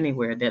getting me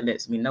anywhere, that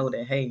lets me know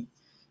that, hey,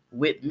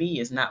 with me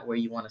is not where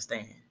you want to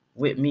stand.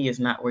 With me is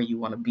not where you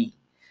want to be.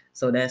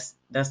 So that's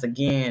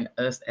again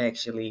us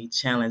actually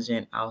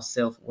challenging our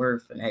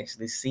self-worth and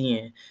actually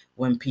seeing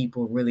when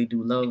people really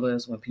do love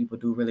us, when people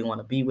do really want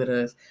to be with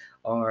us,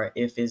 or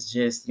if it's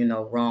just,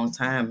 wrong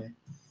timing.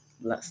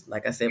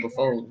 Like I said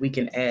before, we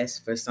can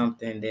ask for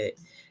something that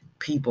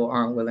people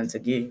aren't willing to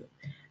give.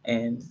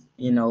 And,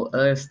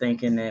 us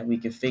thinking that we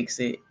can fix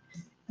it,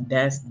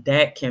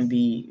 that can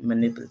be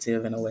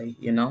manipulative in a way,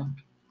 Yeah.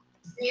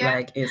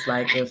 Like, it's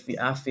like, if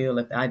I feel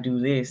if I do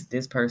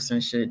this person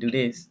should do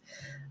this.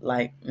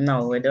 Like,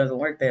 no, it doesn't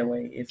work that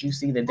way. If you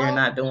see that they're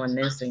not doing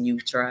this and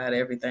you've tried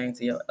everything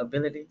to your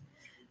ability,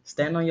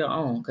 stand on your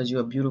own, because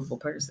you're a beautiful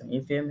person.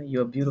 You feel me?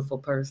 You're a beautiful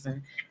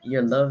person.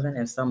 You're loving,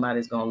 and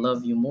somebody's going to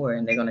love you more,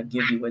 and they're going to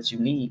give you what you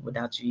need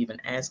without you even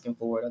asking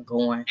for it or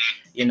going,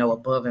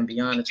 above and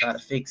beyond to try to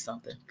fix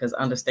something. Because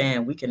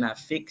understand, we cannot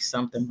fix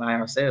something by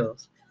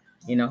ourselves.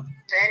 That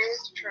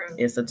is true.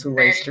 It's a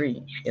two-way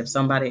street. If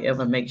somebody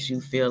ever makes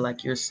you feel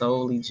like you're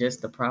solely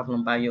just the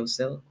problem by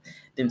yourself,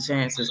 then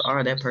chances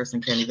are that person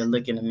can't even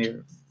look in the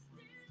mirror.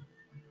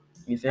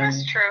 You feel me?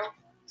 That's true.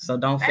 So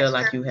don't feel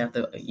like you have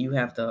to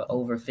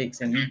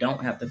overfix, and you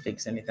don't have to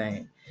fix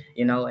anything,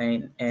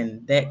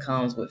 and that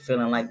comes with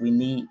feeling like we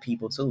need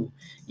people too.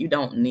 You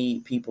don't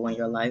need people in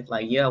your life.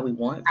 Like, yeah, we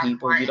want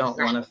people. You don't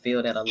want to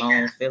feel that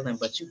alone feeling,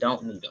 but you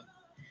don't need them.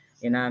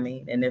 You know what I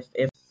mean? And if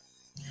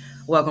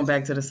welcome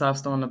back to the Soft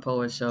Storm the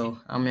Poet Show.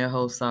 I'm your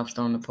host, Soft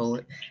Storm the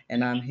Poet,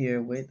 and I'm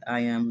here with I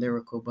Am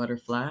Lyrical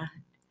Butterfly,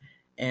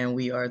 and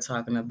we are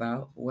talking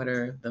about what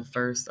are the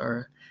first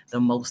or the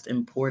most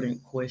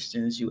important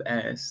questions you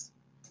ask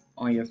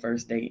on your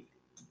first date,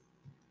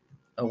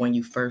 or when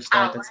you first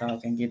start to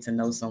talk and get to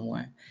know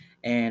someone.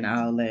 And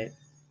I'll let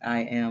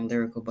I Am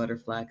Lyrical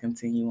Butterfly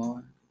continue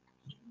on.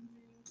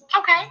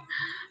 Okay.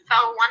 So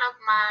one of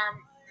my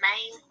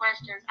main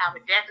questions I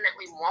would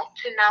definitely want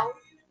to know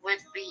would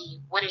be,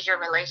 what is your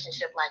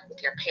relationship like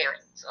with your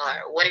parents?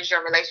 Or what is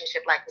your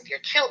relationship like with your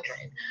children?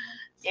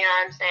 You know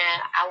what I'm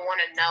saying? I want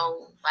to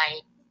know,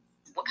 like,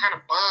 what kind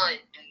of bond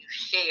do you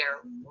share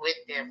with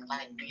them?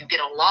 Like, do you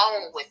get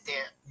along with them?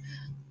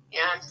 You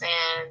know what I'm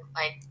saying?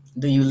 Like,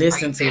 do you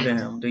listen to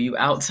them? Do you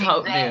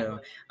out-talk them?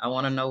 I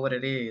want to know what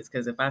it is.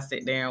 Because if I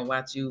sit there and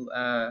watch you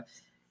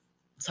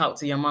talk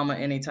to your mama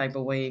any type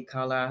of way,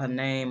 call out her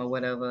name or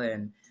whatever,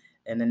 and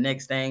the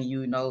next thing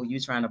you know, you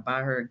trying to buy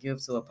her a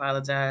gift to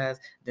apologize,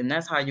 then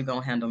that's how you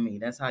going to handle me.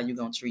 That's how you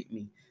going to treat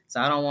me. So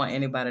I don't want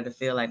anybody to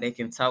feel like they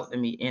can talk to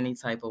me any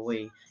type of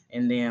way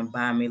and then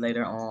buy me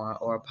later on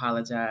or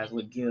apologize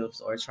with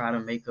gifts or try to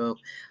make up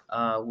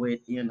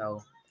with,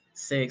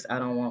 sex. I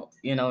don't want,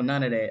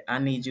 none of that. I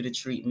need you to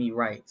treat me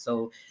right.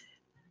 So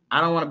I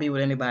don't want to be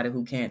with anybody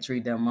who can't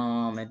treat their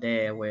mom and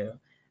dad well.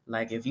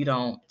 Like, if you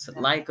don't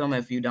like them,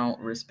 if you don't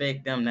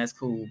respect them, that's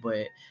cool.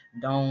 But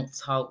don't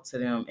talk to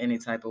them any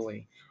type of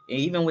way. And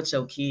even with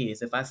your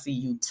kids, if I see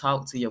you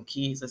talk to your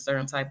kids a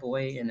certain type of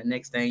way, and the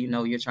next thing you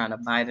know, you're trying to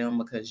buy them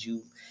because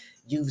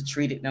you've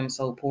treated them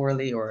so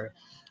poorly, or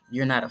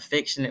you're not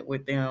affectionate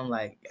with them,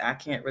 like, I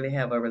can't really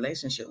have a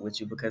relationship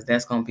with you, because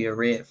that's going to be a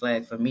red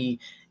flag for me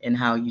in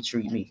how you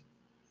treat me.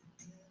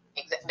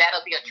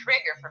 That'll be a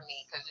trigger for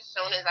me, because as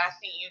soon as I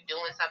see you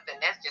doing something,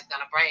 that's just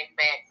gonna bring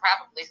back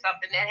probably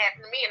something that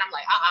happened to me, and I'm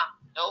like,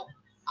 nope,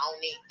 I don't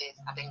need this.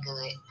 I've been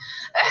good.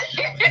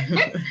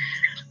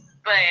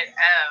 But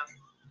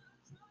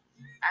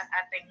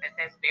I think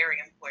that's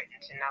very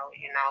important to know.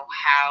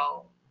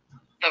 How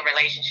the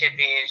relationship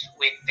is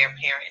with their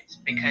parents,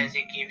 because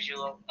it gives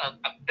you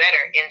a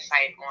better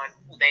insight on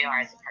who they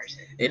are as a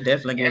person. It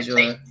definitely gives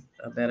you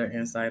a better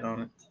insight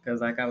on it,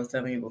 because like I was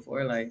telling you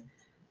before, like,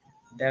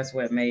 that's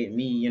what made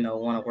me,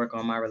 want to work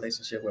on my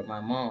relationship with my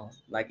mom.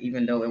 Like,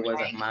 even though it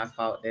wasn't my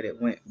fault that it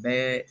went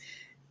bad,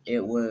 it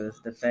was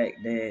the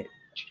fact that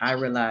I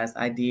realized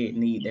I did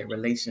need that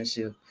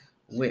relationship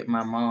with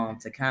my mom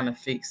to kind of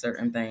fix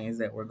certain things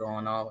that were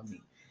going on with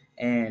me.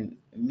 And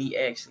me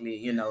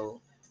actually,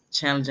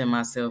 challenging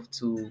myself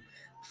to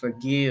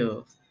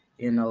forgive,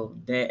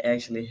 that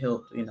actually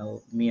helped,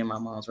 me and my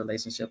mom's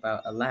relationship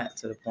out a lot,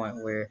 to the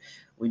point where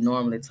we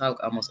normally talk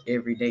almost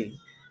every day.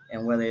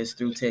 And whether it's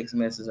through text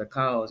messages or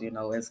calls,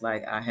 it's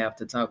like I have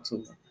to talk to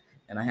her,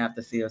 and I have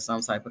to feel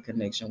some type of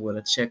connection with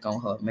her, check on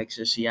her, make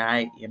sure she all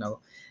right,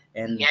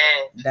 and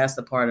that's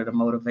the part of the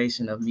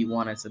motivation of me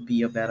wanting to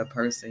be a better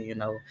person,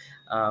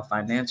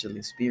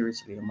 financially,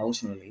 spiritually,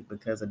 emotionally,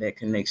 because of that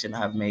connection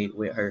I've made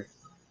with her.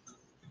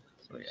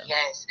 So, yeah.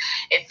 Yes,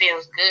 it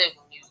feels good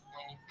when you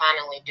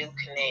finally do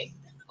connect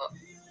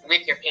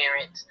with your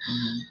parents.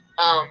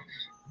 Mm-hmm.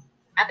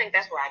 I think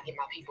that's where I get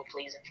my people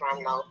pleasing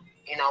from, though.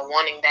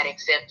 Wanting that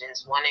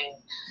acceptance, wanting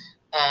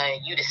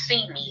you to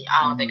see me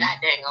all the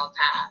goddamn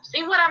time.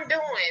 See what I'm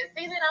doing.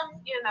 See that I'm,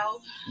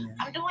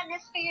 I'm doing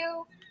this for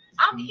you.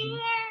 I'm here.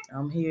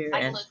 I'm here.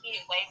 Like a little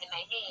kid waving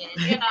their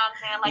hand. You know what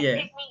I'm saying?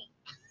 Like, pick me.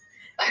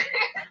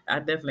 I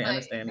definitely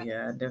understand.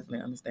 Yeah, I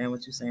definitely understand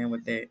what you're saying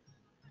with that.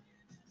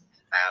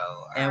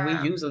 So, and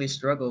we usually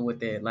struggle with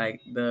that.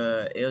 Like,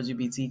 the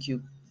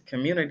LGBTQ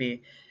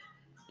community,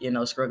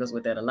 struggles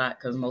with that a lot,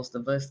 because most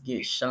of us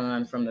get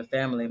shunned from the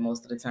family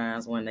most of the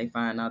times when they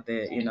find out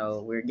that,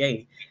 we're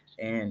gay.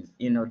 And,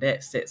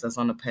 that sets us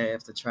on the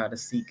path to try to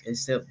seek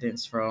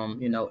acceptance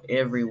from,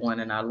 everyone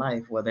in our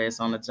life, whether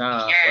it's on the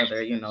job,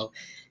 whether,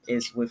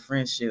 it's with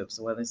friendships,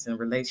 whether it's in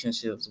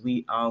relationships.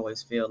 We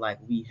always feel like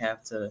we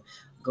have to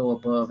go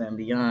above and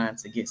beyond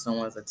to get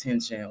someone's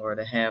attention or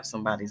to have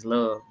somebody's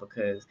love,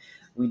 because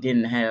we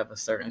didn't have a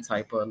certain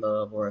type of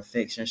love or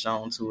affection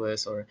shown to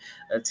us or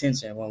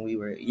attention when we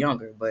were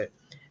younger. But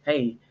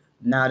hey,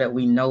 now that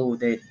we know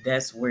that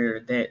that's where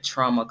that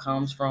trauma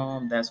comes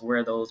from, that's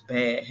where those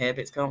bad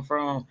habits come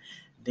from,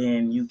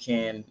 then you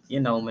can,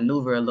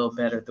 maneuver a little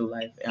better through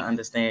life and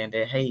understand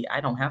that, hey, I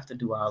don't have to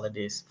do all of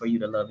this for you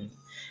to love me.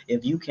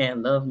 If you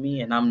can't love me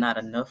and I'm not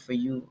enough for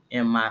you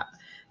in my,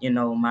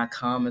 my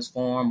calmest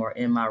form or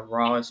in my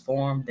rawest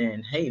form,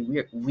 then hey,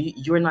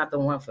 you're not the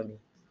one for me.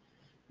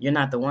 You're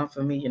not the one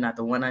for me. You're not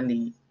the one I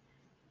need.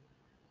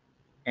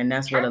 And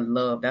that's where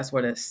that's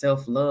where that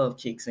self-love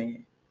kicks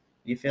in.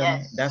 You feel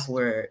me? That's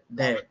where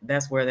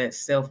that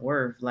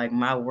self-worth, like,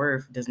 my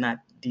worth does not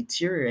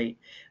deteriorate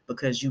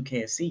because you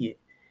can't see it.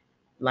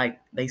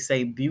 Like they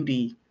say,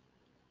 beauty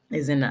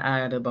is in the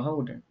eye of the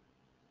beholder.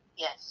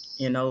 Yes.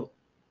 You know,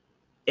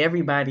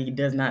 everybody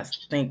does not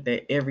think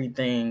that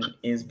everything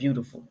is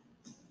beautiful.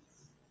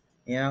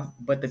 Yeah,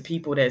 but the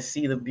people that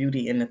see the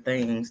beauty in the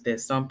things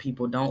that some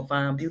people don't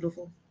find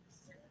beautiful,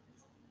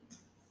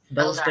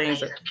 Those those are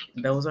things amazing are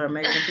people. those are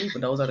amazing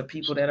people. Those are the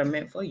people that are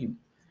meant for you.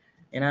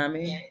 You know what I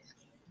mean? Yes.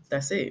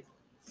 That's it.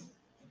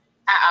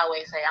 I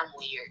always say I'm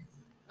weird.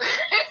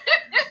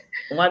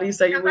 Why do you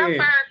say you're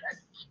weird?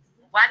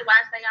 Why do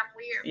I say I'm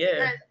weird? Yeah.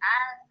 Because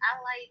I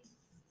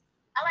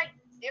like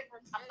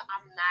different.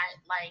 I'm not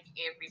like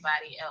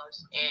everybody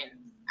else, and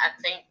I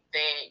think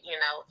that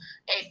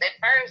at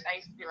first I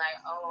used to be like,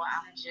 oh,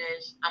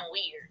 I'm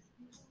weird.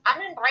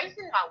 I'm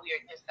embracing my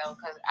weirdness though,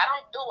 because I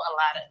don't do a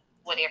lot of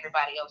what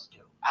everybody else do.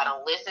 I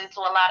don't listen to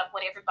a lot of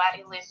what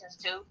everybody listens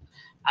to.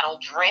 I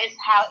don't dress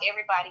how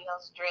everybody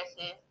else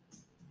dresses.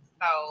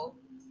 So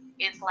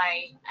it's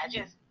like I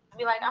just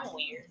be like, I'm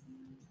weird.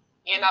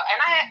 And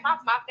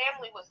my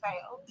family would say,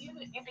 oh, you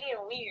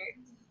being weird.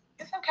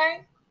 It's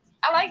okay.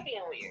 I like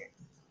being weird.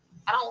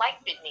 I don't like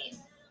fitting in.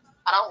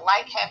 I don't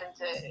like having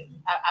to.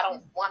 I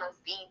don't want to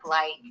be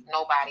like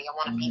nobody. I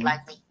want to be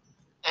like me,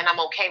 and I'm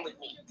okay with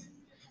me.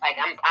 Like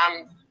I'm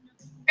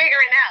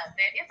figuring out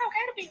that it's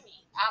okay to be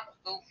me. I'm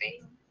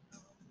goofy.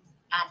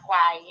 I'm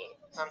quiet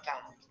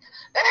sometimes.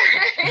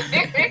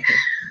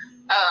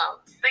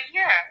 But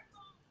yeah.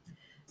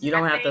 You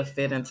don't have to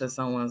fit into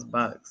someone's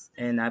box.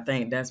 And I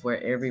think that's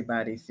where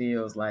everybody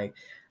feels like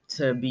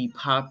to be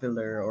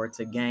popular or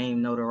to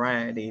gain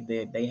notoriety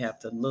that they have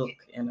to look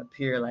and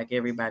appear like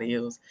everybody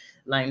else.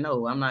 Like,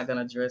 no, I'm not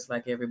going to dress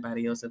like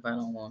everybody else if I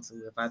don't want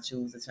to. If I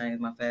choose to change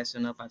my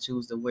fashion up, I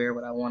choose to wear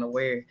what I want to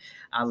wear.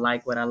 I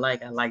like what I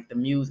like. I like the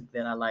music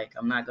that I like.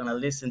 I'm not going to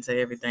listen to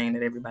everything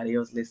that everybody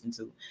else listens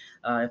to.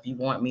 If you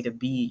want me to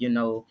be,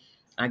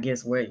 I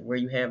guess where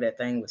you have that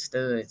thing with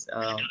studs,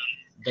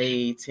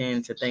 they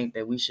tend to think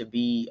that we should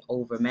be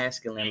over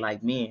masculine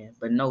like men.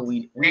 But no,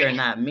 we are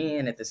not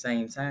men at the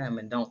same time,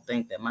 and don't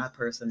think that my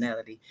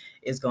personality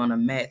is going to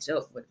match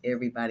up with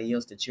everybody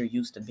else that you're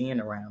used to being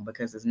around,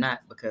 because it's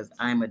not, because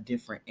I'm a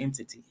different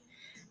entity.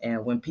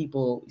 And when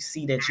people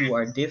see that you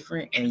are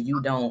different and you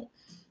don't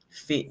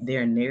fit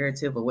their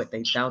narrative of what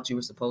they thought you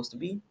were supposed to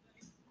be,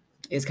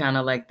 it's kind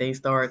of like they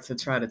start to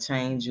try to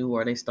change you,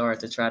 or they start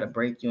to try to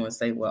break you and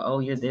say, well, oh,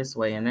 you're this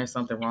way and there's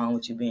something wrong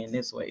with you being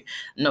this way.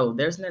 No,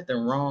 there's nothing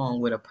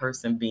wrong with a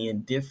person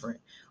being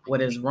different.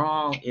 What is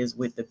wrong is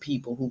with the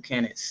people who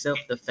can't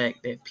accept the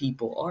fact that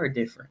people are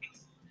different.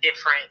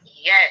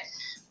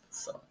 Yes.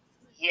 So.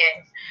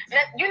 Yes.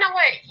 Now, you know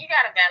what? You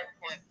got a valid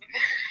point.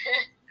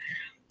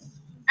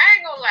 I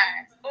ain't gonna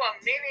lie. For a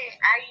minute,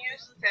 I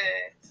used to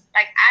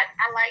I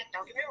like.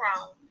 Don't get me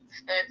wrong.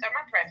 Studs are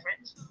my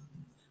preference.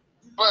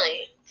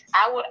 But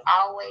I would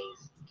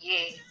always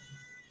get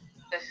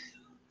this.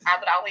 I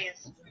would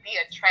always be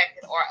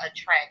attracted or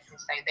attract and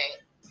say that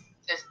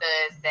to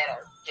studs that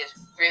are just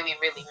really,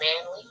 really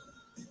manly,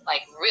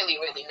 like really,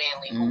 really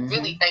manly, who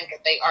really think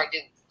that they are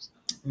dudes.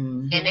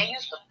 And they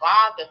used to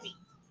bother me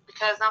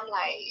because I'm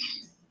like,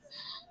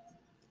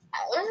 I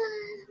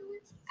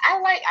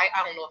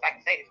don't know if I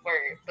can say this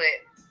word, but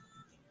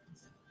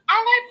I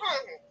like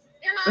pumping.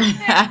 You know what I'm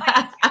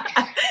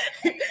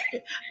saying?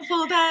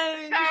 Full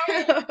time. So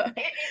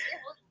it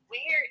was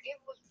weird.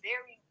 It was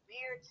very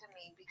weird to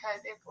me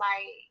because it's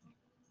like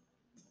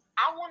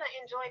I want to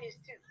enjoy this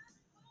too,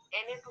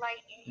 and it's like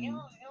they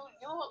were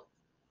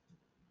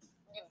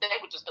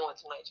just doing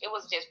too much. It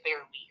was just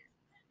very weird,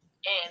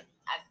 and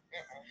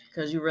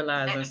because you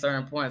realize in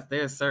certain points,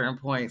 there's certain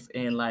points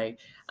in, like,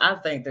 I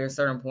think there's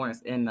certain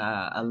points in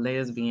a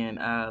lesbian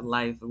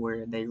life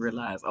where they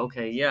realize,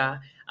 okay, yeah,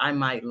 I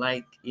might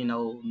like,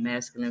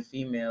 masculine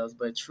females,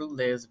 but true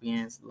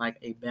lesbians like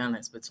a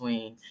balance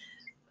between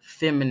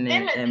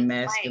feminine and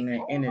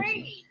masculine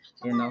energy.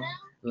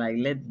 Like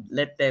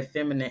let that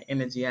feminine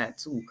energy out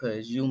too,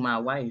 because you my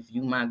wife,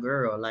 you my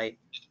girl, like,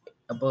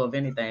 above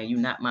anything, you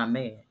not my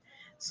man.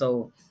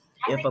 So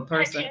if a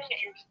person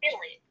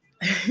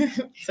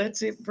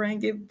touch it,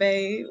 bring it,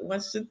 babe.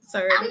 Once you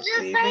turn I'm it, just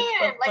saying, like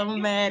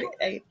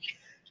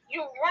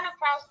you run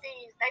across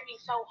these, they be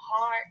so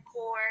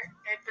hardcore,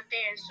 but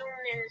then as soon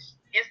as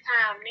it's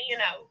time to,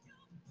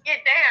 get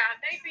down,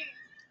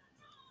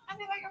 I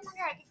be like, oh my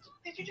God,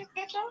 did you just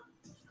get up?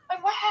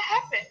 Like, what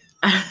happened?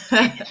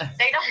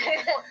 They don't.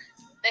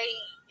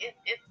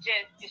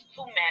 It's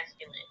too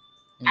masculine.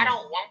 I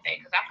don't want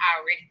that because I'm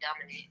already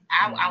dominant.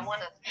 I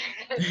wanna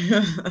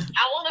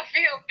I wanna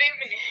feel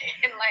feminine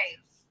and like.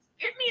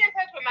 Get me in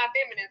touch with my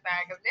feminine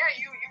side, because now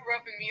you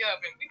roughing me up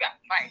and we got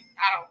to fight.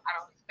 I don't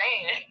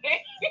understand.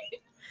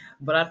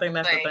 But I think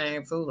that's the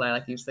thing too.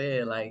 Like you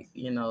said, like,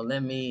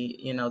 let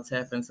me,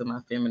 tap into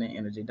my feminine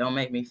energy. Don't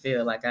make me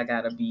feel like I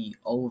gotta be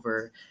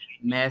over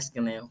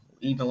masculine.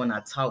 Even when I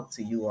talk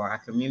to you or I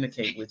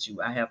communicate with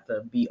you, I have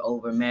to be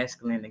over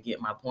masculine to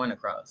get my point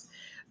across.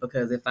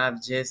 Because if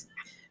I've just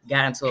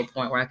gotten to a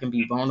point where I can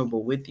be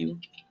vulnerable with you,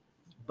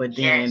 but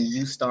then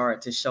you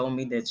start to show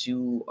me that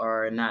you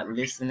are not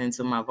listening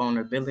to my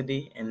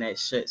vulnerability, and that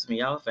shuts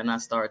me off, and I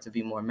start to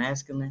be more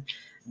masculine,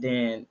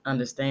 then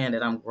understand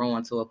that I'm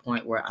growing to a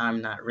point where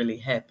I'm not really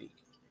happy.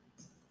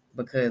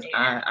 Because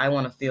I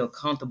want to feel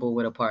comfortable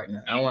with a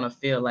partner. I want to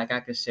feel like I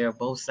can share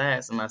both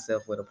sides of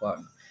myself with a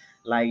partner.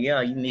 Like,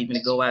 yeah, you need me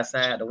to go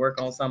outside to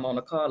work on something on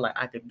the car. Like,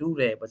 I could do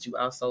that. But you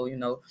also,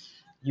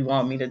 you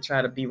want me to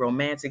try to be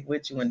romantic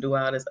with you and do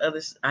all this other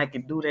I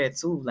could do that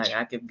too. Like,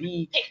 I could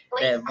be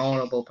that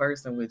vulnerable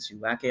person with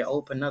you. I can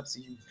open up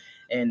to you.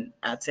 And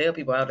I tell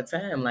people all the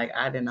time, like,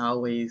 I didn't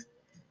always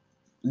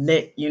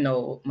let,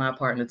 my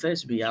partner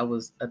touch me. I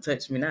was a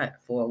touch me not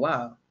for a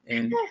while.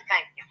 And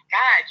thank you,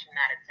 God, you're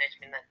not a touch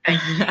me not.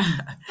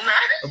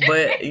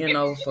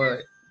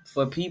 But,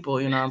 for people,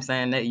 what I'm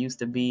saying, that used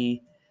to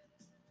be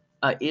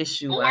a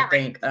issue, I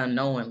think,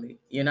 unknowingly.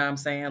 You know what I'm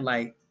saying?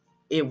 Like,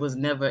 it was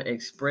never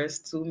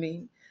expressed to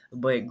me,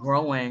 but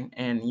growing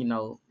and,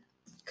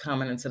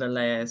 coming into the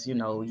last,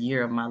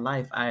 year of my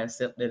life, I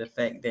accepted the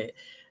fact that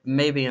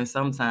maybe in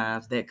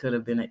sometimes that could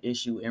have been an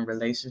issue in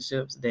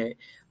relationships that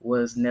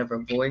was never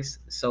voiced.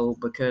 So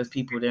because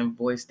people didn't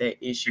voice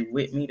that issue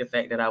with me, the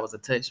fact that I was a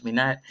touch me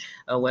not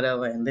or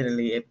whatever, and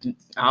literally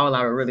all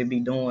I would really be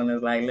doing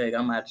is like, look,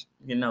 I'm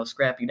out,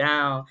 scrap you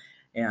down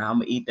and I'm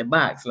gonna eat the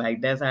box.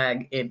 Like, that's how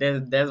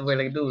that's what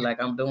they do.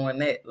 Like, I'm doing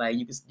that. Like,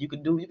 you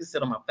can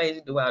sit on my face,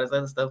 you do all this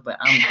other stuff, but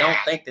don't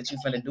think that you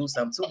finna do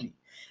something to me.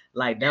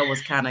 Like, that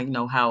was kind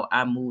of, how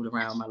I moved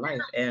around my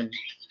life. And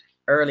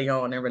early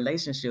on in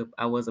relationship,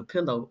 I was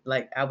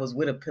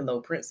with a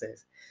pillow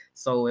princess.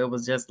 So it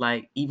was just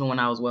like, even when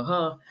I was with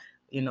her,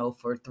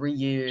 for 3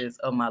 years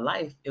of my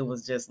life, it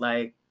was just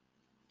like,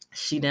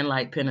 she didn't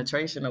like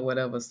penetration or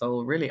whatever.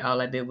 So really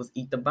all I did was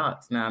eat the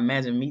box. Now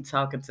imagine me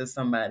talking to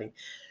somebody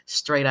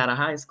straight out of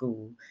high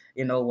school,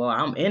 well,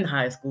 I'm in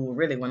high school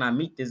really when I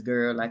meet this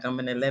girl, like I'm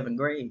in 11th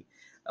grade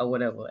or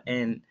whatever.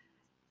 And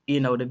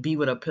to be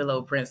with a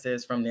pillow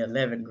princess from the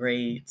 11th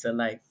grade to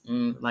like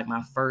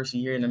my first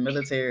year in the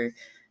military,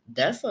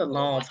 that's a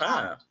long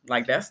time.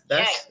 Like, that's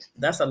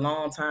a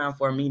long time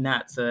for me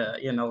not to,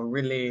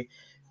 really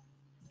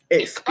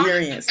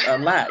experience a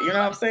lot. You know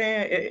what I'm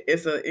saying?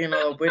 It's a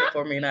way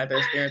for me not to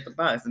experience the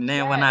box. And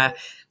then when I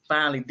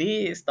finally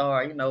did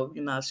start,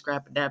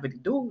 scrappy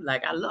dabbity do,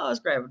 like, I love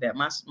scrappy dab.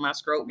 My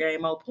stroke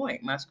game on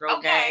point. My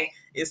stroke game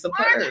is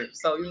superb.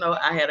 So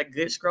I had a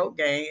good stroke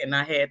game, and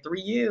I had 3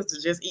 years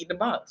to just eat the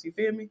box. You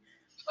feel me?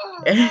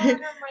 I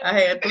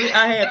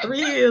had 3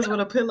 years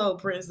with a pillow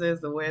princess,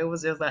 the way it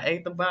was just I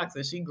ate the box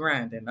and she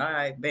grinding. All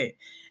right, bet.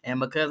 And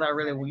because I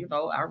really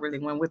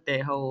went with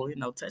that whole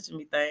touching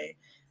me thing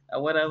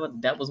or whatever,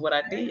 that was what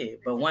I did.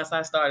 But once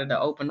I started to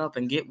open up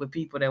and get with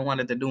people that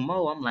wanted to do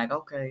more, I'm like,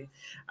 okay,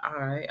 all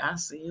right, I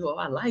see you. Oh,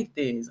 I like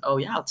this. Oh,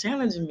 y'all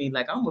challenging me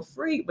like I'm a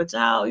freak, but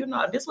y'all,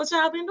 this what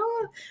y'all been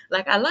doing.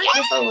 Like, I like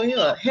this over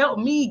here. Help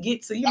me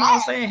get to, what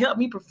I'm saying? Help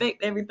me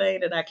perfect everything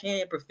that I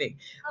can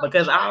perfect,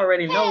 because I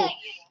already know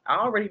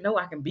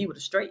I can be with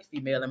a straight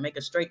female and make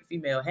a straight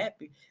female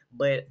happy,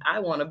 but I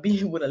want to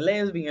be with a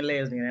lesbian,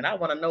 and I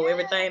want to know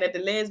everything that the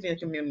lesbian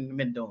community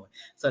been doing.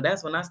 So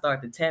that's when I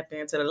started to tap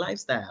into the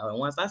lifestyle. And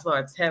once I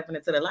started tapping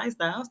into the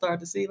lifestyle, I started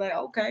to see like,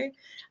 okay,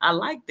 I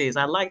like this.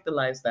 I like the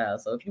lifestyle.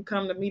 So if you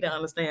come to me to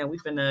understand, we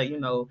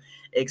finna,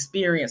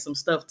 experience some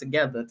stuff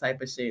together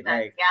type of shit.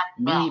 Like,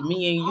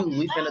 me and you,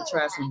 we finna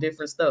try some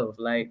different stuff.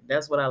 Like,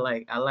 that's what I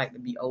like. I like to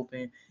be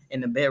open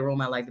in the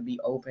bedroom. I like to be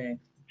open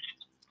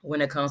when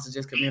it comes to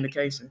just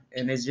communication.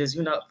 And it's just,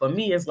 for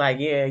me, it's like,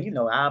 yeah,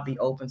 I'll be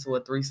open to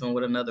a threesome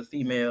with another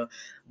female.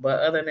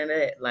 But other than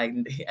that, like,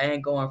 I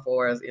ain't going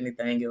for as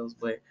anything else.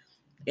 But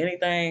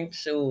anything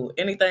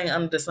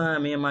under the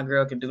sun me and my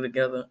girl can do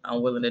together,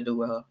 I'm willing to do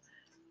with her.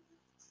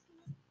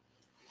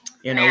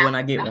 When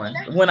I get one.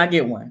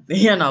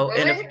 In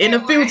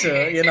the future,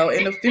 in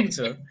the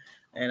future,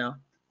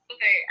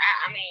 Okay,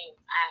 I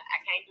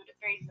can't do the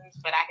threesomes,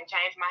 but I can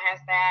change my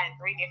hairstyle in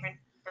three different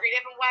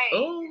ways.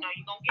 Ooh, you're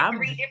gonna get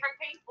 3 different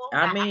people.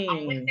 I'm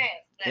with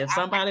that. If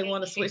somebody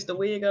want to switch the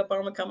wig up,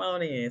 I'm gonna come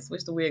on in.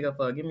 Switch the wig up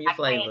for. Give me your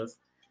flavors.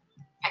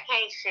 I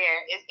can't share.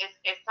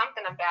 It's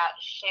something about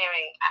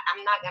sharing.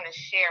 I'm not gonna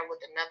share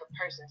with another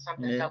person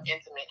something so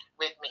intimate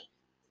with me.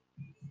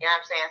 You know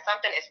what I'm saying?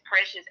 Something as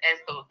precious as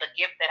the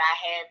gift that I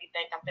have, you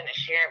think I'm gonna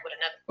share it with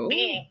another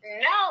being?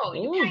 No,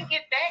 you can't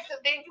get that,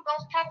 because then you're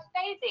gonna try to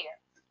stay there.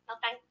 No,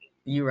 thank you.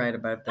 You right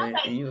about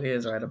that. You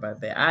is right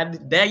about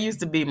that. That used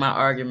to be my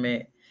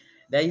argument.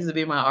 That used to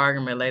be my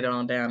argument later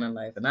on down in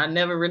life. And I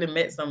never really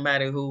met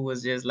somebody who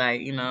was just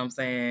like, what I'm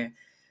saying,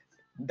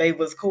 they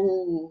was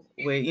cool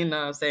with, what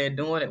I'm saying,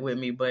 doing it with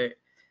me. But,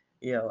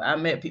 I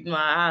met people,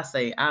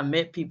 I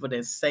met people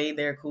that say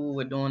they're cool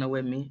with doing it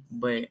with me,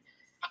 but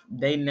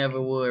they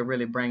never would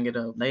really bring it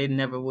up. They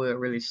never would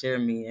really share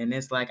me. And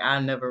it's like, I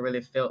never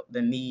really felt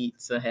the need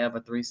to have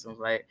a threesome.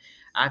 Like,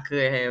 I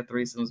could have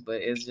threesomes,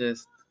 but it's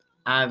just,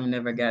 I've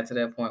never got to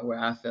that point where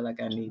I feel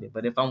like I need it.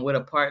 But if I'm with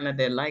a partner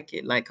that like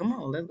it, like, come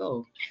on, let's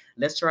go.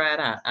 Let's try it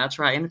out. I'll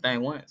try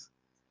anything once.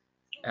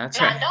 Now, don't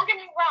get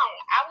me wrong.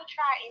 I would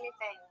try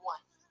anything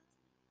once.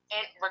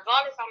 And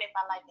regardless on if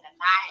I like it or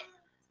not,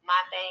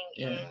 my thing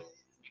is,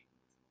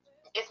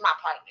 it's my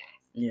partner.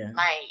 Yeah.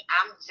 Like,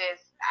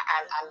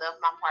 I love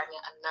my partner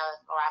enough,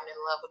 or I'm in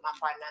love with my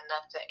partner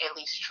enough to at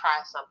least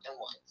try something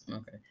once.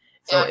 Okay.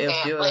 You know So what I'm if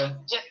saying? you're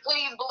But just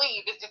please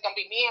believe it's just gonna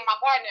be me and my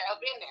partner up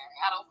in there.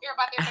 I don't care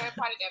about that third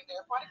party. That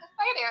third party can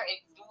stay there and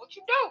do what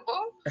you do,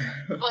 boo.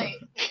 But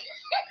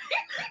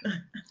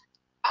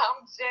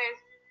I'm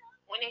just,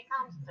 when it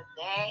comes to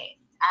that,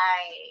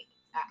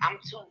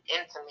 I'm too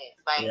intimate.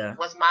 Like, yeah,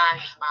 what's mine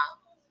is mine.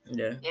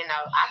 yeah, You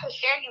know, I can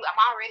share you. I'm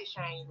already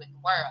sharing you with the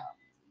world.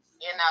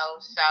 You know,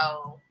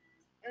 so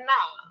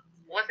no,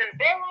 what's in the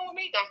bedroom with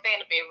me, gonna stay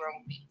in the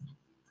bedroom with me.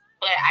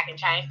 But I can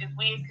change this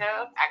wig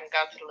up. I can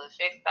go to the little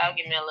sex store,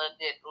 give me a little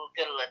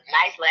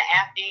nice little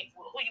outfit.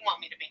 Who you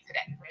want me to be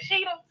today?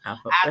 Rashida? I'll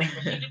be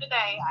Rashida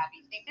today. I'll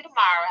be Cece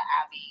tomorrow.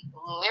 I'll be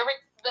Lyric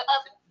the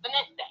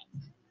next day.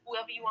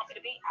 Whoever you want me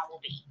to be, I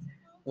will be.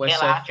 What's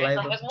Hell, your I'll dress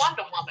flavor? up as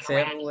Wonder Woman Tell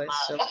around me this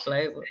what's your mug.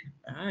 flavor.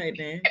 All right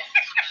then.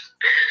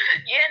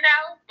 You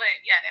know, but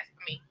yeah, that's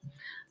for me.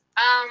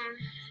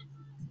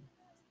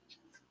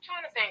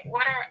 Trying to think,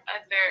 what are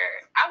other?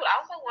 I would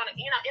also want to,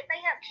 if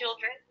they have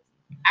children,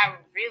 I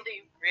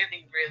really,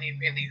 really, really,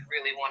 really,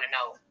 really want to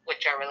know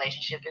what your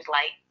relationship is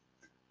like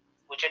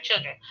with your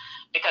children,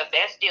 because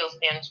that still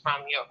stems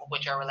from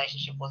what your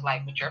relationship was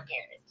like with your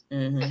parents.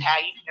 Because how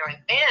you parent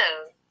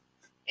them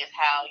is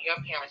how your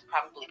parents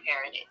probably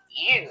parented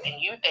you,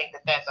 and you think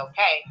that that's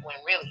okay when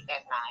really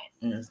that's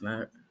not. It's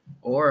not.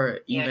 Or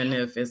even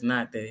if it's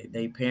not that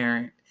they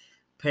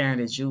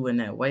parented you in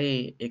that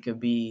way, it could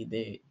be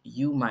that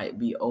you might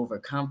be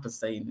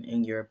overcompensating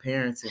in your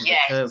parenting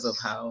because of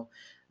how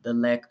the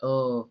lack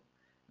of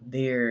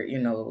their,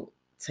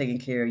 taking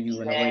care of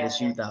you in a way that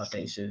you thought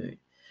they should,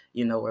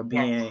 or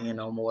being,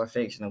 more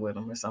affectionate with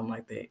them or something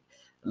like that.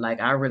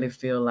 Like, I really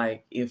feel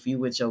like if you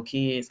with your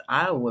kids,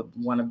 I would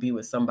want to be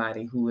with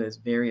somebody who is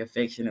very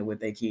affectionate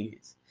with their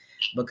kids,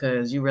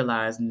 because you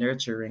realize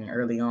nurturing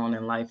early on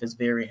in life is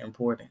very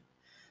important.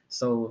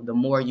 So the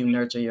more you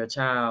nurture your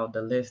child,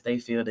 the less they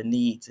feel the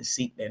need to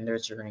seek that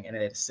nurturing and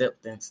that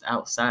acceptance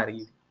outside of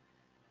you.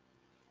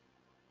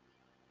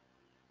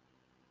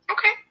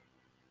 Okay.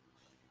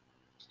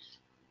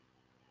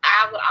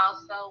 I would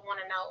also want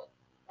to know,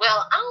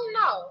 well, I don't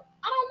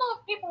know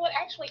if people would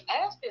actually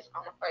ask this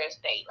on the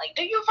first date. Like,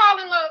 do you fall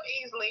in love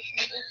easily?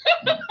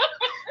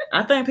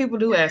 I think people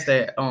do ask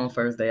that on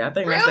first date. I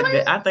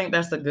think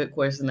that's a good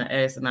question to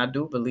ask, and I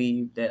do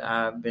believe that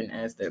I've been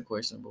asked that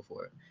question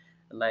before.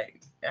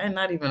 Like, and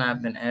not even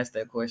I've been asked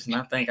that question.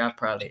 I think I've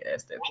probably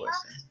asked that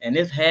question, and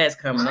it has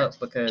come up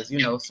because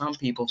some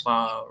people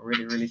fall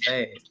really, really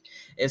fast,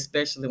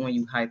 especially when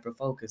you hyper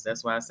focus.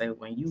 That's why I say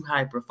when you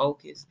hyper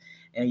focus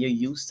and you're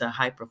used to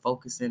hyper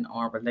focusing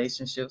on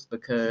relationships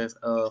because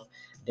of,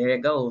 there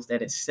it goes,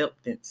 that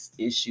acceptance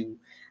issue.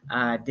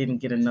 I didn't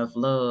get enough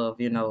love,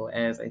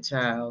 as a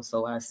child,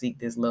 so I seek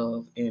this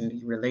love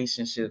in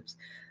relationships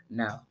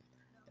now.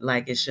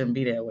 Like, it shouldn't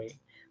be that way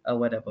or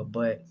whatever,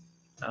 but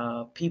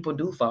people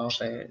do fall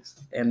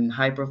fast, and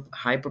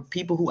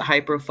people who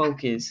hyper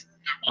focus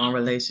on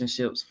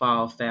relationships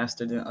fall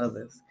faster than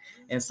others.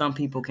 And some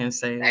people can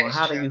say, well,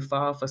 how do you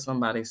fall for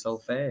somebody so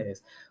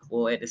fast?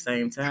 Well, at the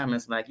same time,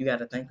 it's like, you got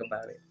to think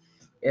about it.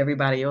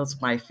 Everybody else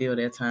might feel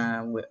their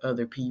time with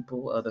other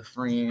people, other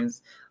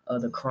friends,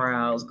 other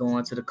crowds,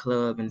 going to the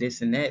club and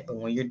this and that. But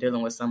when you're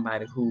dealing with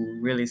somebody who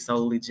really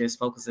solely just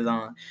focuses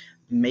on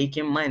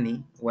making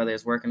money, whether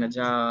it's working a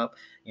job,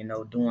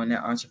 doing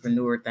their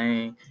entrepreneur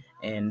thing,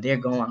 and they're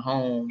going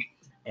home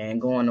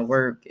and going to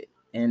work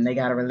and they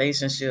got a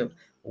relationship,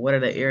 what are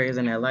the areas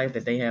in their life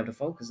that they have to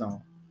focus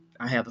on?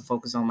 I have to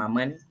focus on my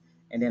money,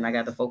 and then I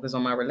got to focus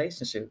on my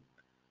relationship.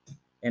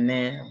 And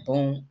then,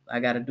 boom,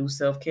 I got to do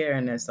self-care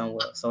in there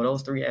somewhere. So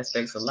those three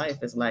aspects of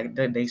life is like,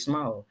 they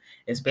small,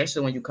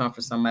 especially when you come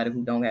from somebody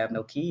who don't have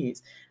no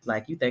kids.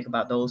 Like, you think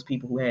about those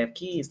people who have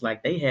kids,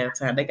 like, they have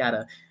time. They got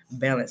to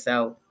balance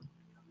out.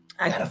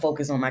 I got to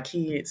focus on my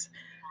kids.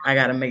 I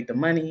got to make the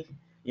money.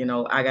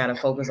 I got to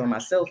focus on my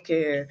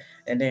self-care.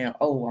 And then,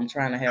 I'm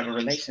trying to have a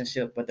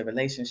relationship, but the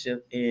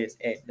relationship is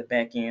at the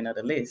back end of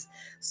the list.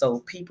 So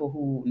people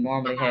who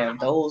normally have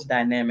those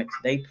dynamics,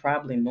 they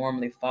probably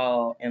normally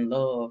fall in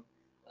love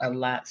a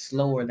lot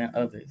slower than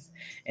others.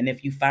 And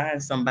if you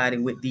find somebody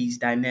with these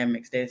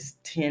dynamics that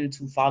tend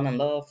to fall in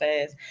love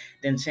fast,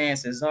 then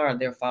chances are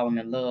they're falling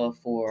in love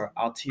for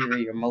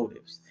ulterior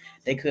motives.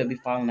 They could be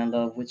falling in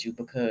love with you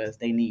because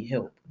they need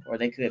help, or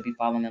they could be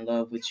falling in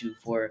love with you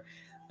for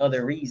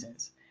other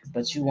reasons.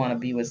 But you want to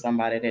be with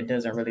somebody that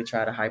doesn't really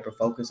try to hyper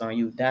focus on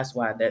you. That's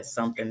why that's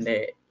something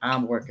that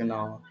I'm working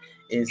on,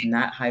 is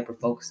not hyper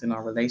focusing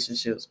on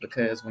relationships,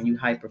 because when you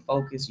hyper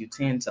focus, you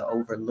tend to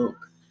overlook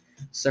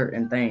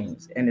certain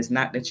things. And it's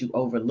not that you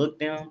overlook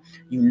them,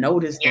 you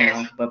notice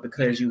them, but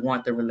because you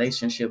want the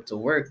relationship to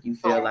work, you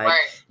feel like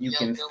you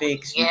can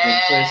fix, you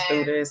can push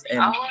through this,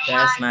 and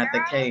that's not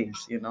the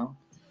case, Yeah,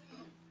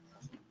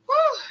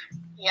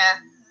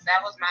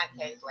 that was my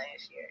case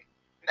last year.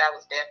 That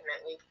was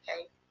definitely the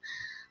case.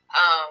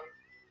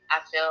 I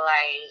feel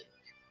like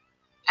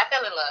I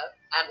fell in love.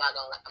 I'm not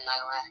gonna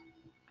lie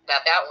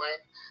about that one.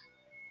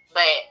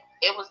 But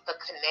it was the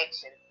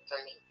connection for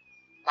me.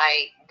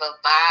 Like the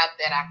vibe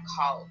that I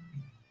caught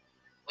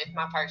with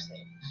my person,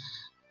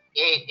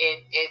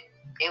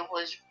 it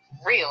was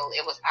real.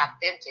 It was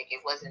authentic.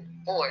 It wasn't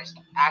forced.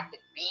 I could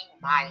be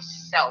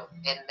myself,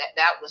 and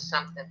that was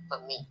something for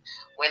me.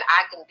 When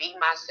I can be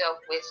myself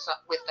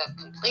with a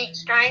complete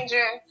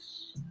stranger,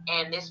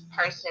 and this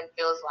person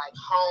feels like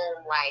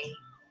home, like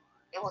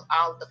it was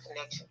all the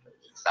connection for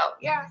me. So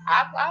yeah,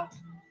 I fell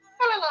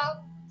in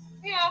love.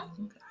 Yeah,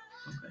 okay.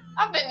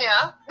 I've been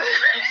there.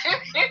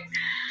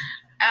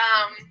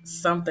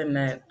 Something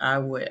that I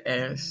would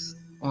ask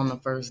on the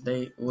first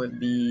date would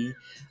be,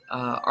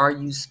 are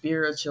you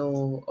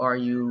spiritual? Are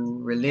you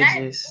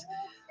religious?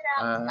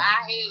 My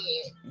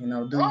head. You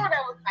know, that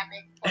was my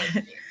next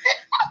question.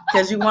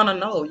 Because you want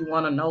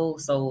to know.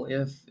 So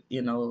if,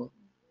 you know,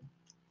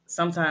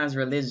 sometimes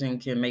religion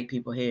can make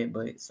people head,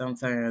 but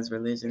sometimes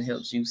religion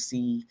helps you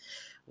see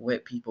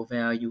what people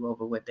value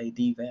over what they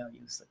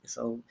devalue.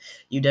 So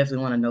you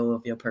definitely want to know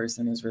if your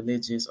person is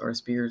religious or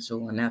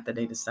spiritual, and after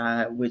they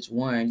decide which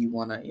one, you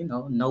want to, you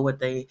know what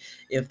they,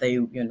 if they,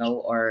 you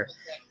know, are,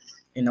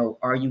 you know,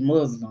 are you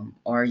Muslim?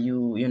 Are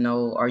you, you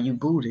know, are you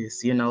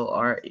Buddhist? You know,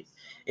 or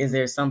is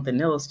there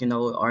something else? You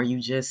know, are you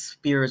just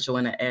spiritual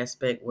in an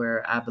aspect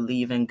where I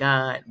believe in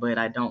God, but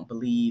I don't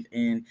believe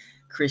in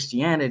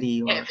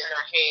Christianity or hell?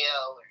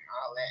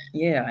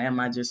 Yeah, am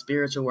I just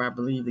spiritual where I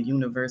believe the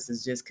universe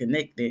is just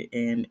connected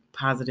and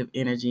positive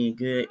energy and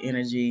good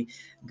energy,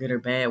 good or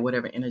bad,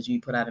 whatever energy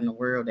you put out in the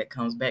world that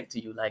comes back to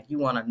you. Like, you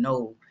want to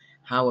know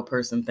how a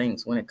person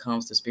thinks when it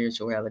comes to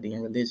spirituality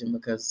and religion,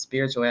 because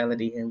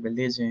spirituality and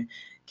religion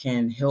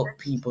can help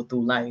people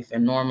through life,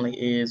 and normally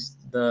is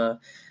the,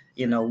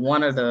 you know,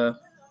 one of the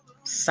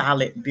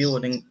solid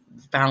building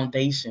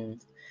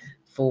foundations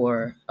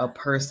for a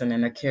person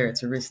and their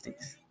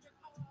characteristics.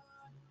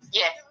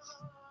 Yes.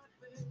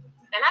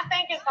 And I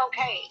think it's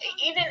okay,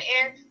 even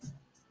if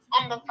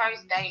on the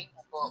first date,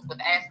 with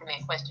asking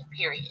that question,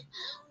 period,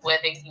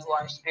 whether you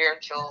are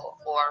spiritual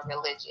or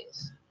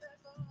religious,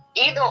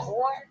 either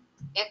or,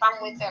 if I'm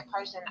with that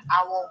person,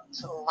 I want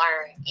to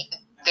learn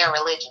their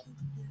religion.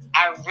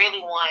 I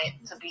really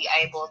want to be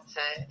able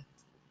to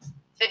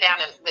sit down,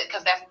 and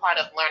because that's part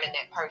of learning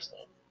that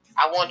person.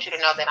 I want you to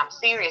know that I'm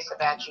serious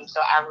about you, so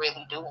I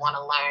really do want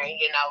to learn,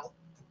 you know,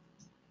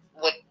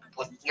 what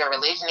your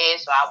religion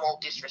is, so I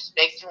won't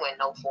disrespect you in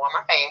no form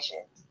or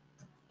fashion,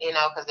 you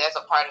know, because that's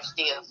a part of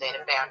still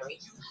setting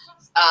boundaries.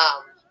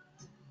 I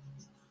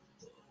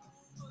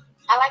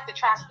like to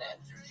try stuff.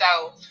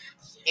 So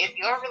if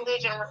your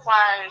religion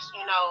requires,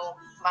 you know,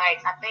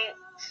 like, I think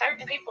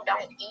certain people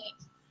don't eat,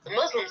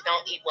 Muslims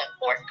don't eat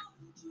pork?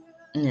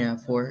 Yeah,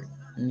 pork.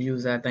 And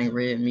use, I think,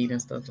 red meat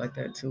and stuff like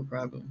that too,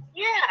 probably.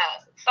 Yeah.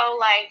 So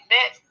like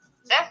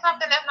that's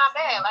something that's not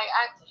bad. Like,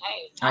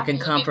 I can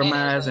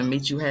compromise and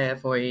meet you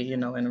halfway, you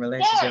know, in a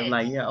relationship. Yes.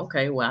 Like, yeah,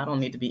 okay, well, I don't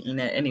need to be eating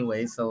that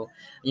anyway. So,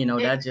 you know,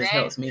 that just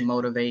helps me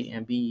motivate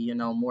and be, you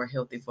know, more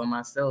healthy for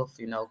myself,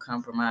 you know,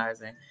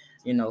 compromising,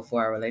 you know,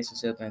 for our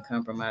relationship, and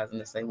compromising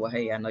to say, well,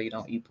 hey, I know you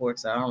don't eat pork,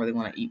 so I don't really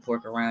want to eat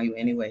pork around you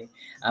anyway.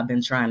 I've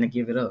been trying to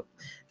give it up,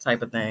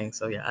 type of thing.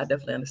 So, yeah, I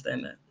definitely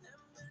understand that.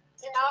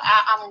 You know,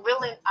 I'm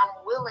willing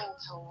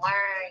to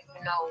learn,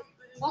 you know,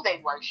 who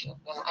they worship,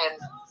 and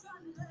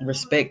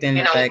respecting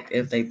the fact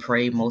if they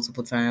pray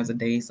multiple times a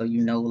day, so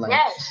you know, like,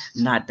 yes,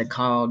 not to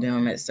call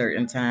them at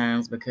certain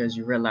times, because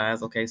you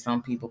realize, okay,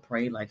 some people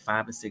pray like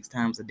 5 to 6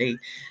 times a day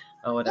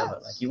or whatever.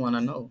 Yes. Like, you want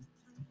to know.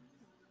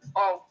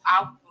 Or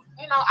I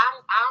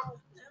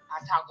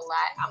talk a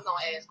lot. I'm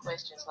gonna ask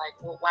questions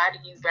like, well, why do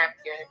you wrap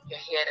your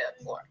head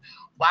up, or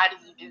why do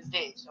you do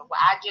this, or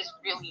I just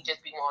really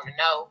just be wanting to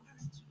know.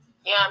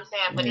 You know what I'm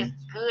saying? But it's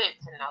good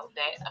to know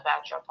that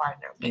about your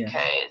partner,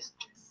 because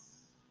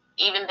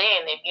even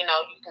then, if you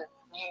know,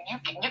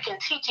 you can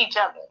teach each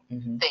other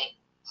things.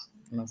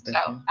 So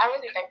I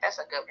really think that's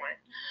a good one.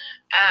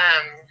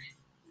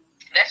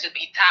 That should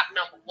be top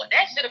number one.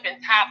 That should have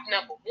been top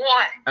number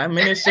one. I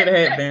mean, it should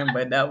have been,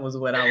 but that was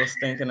what I was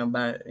thinking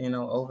about, you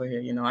know, over here.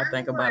 You know, I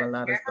think about a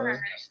lot of stuff.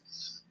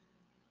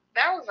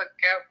 That was a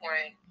good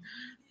one.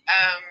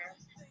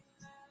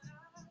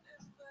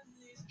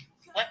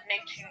 What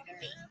makes you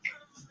unique?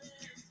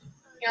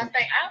 You know,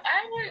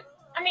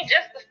 I mean,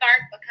 just to start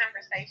the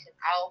conversation,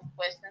 all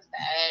questions to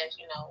ask,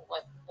 you know,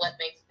 what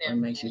makes them.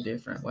 What makes you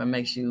different? What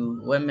makes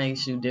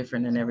you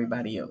different than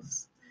everybody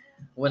else?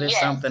 What is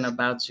something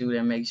about you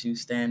that makes you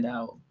stand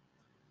out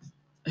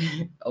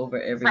over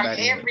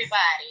everybody else?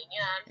 Everybody, you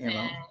know what I'm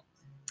saying?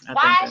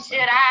 Why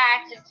should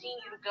I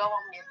continue to go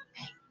on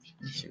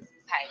this date?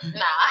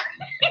 Nah.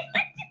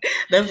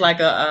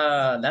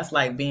 That's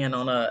like being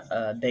on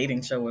a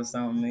dating show or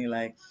something.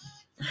 Like,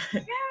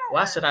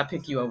 why should I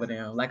pick you over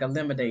them? Like a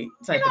lemonade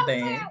type of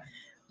thing.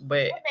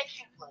 But what makes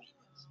you please?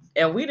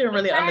 And we didn't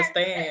really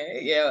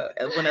understand. Yeah,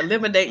 when a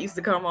lemonade used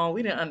to come on,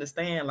 we didn't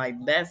understand. Like,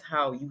 that's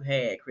how you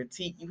had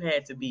critique. You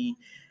had to be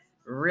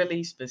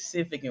really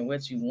specific in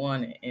what you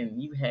wanted,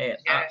 and you had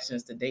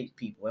options to date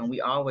people. And we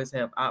always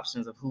have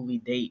options of who we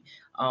date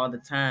all the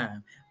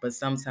time, but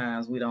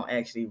sometimes we don't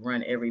actually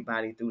run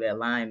everybody through that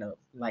lineup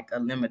like a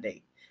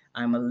lemonade.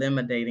 I'm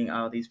eliminating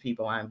all these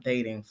people I'm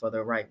dating for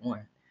the right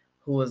one.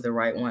 Who is the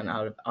right one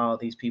out of all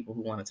these people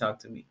who want to talk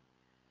to me?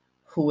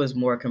 Who is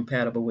more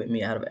compatible with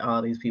me out of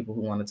all these people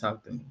who want to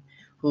talk to me?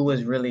 Who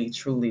is really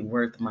truly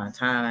worth my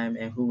time,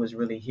 and who is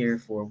really here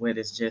for what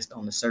is just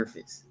on the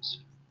surface?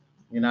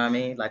 You know what I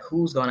mean? Like,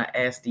 who's going to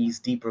ask these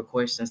deeper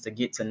questions to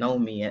get to know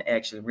me and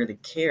actually really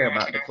care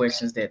about the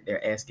questions that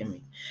they're asking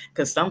me?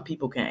 Because some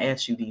people can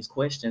ask you these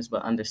questions,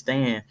 but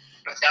understand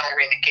don't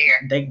really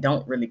care. They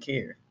don't really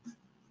care.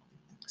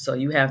 So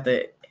you have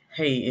to,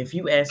 hey, if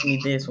you ask me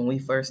this when we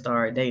first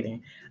started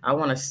dating, I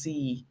want to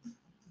see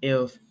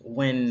if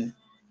when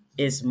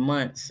it's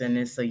months and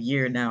it's a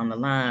year down the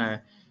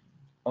line,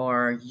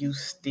 are you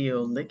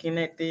still looking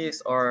at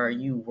this, or are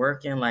you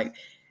working? Like,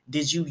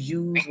 did you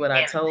use what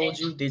I told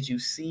you? Did you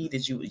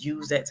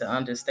use that to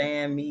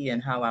understand me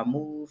and how I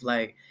move?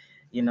 Like,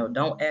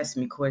 don't ask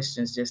me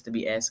questions just to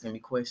be asking me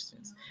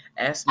questions.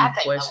 Ask me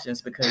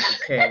questions because you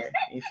care.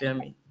 You feel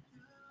me?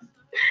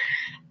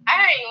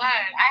 I ain't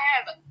lying.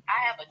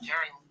 I have a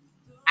journal.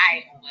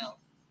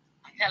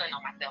 I'm telling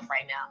on myself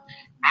right now.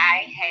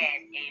 I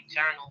had a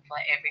journal for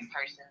every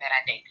person that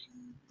I dated.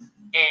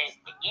 And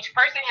each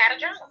person had a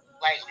journal.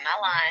 Like, I'm not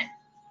lying.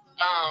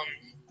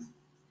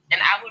 And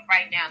I would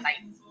write down,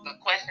 like, the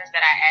questions that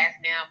I asked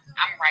them.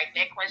 I'm writing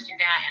that question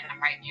down, and I'm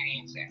writing their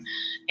answer.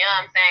 You know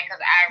what I'm saying? Because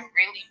I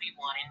really be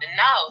wanting to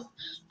know.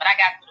 But I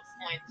got to the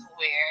point to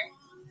where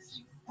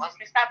once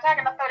we stopped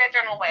talking, I throw that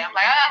journal away. I'm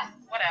like,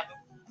 whatever.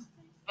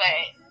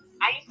 But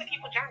I used to keep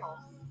a journal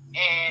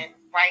and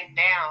write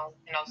down,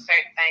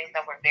 certain things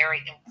that were very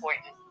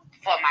important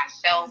for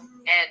myself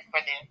and for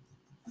them.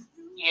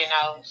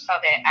 So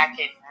that I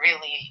could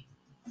really,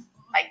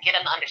 get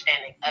an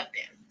understanding of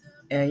them.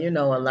 And,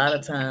 a lot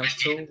of times,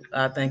 too,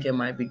 I think it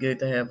might be good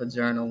to have a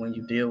journal when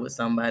you deal with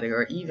somebody,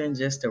 or even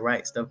just to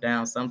write stuff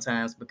down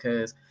sometimes,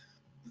 because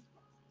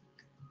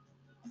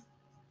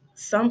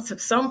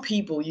some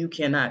people you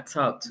cannot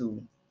talk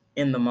to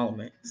in the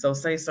moment. So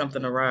say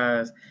something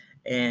arises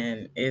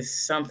and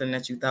it's something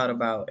that you thought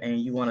about and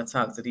you want to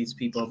talk to these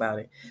people about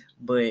it,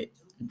 but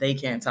they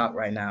can't talk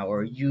right now,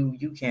 or you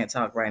can't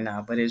talk right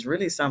now, but it's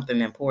really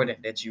something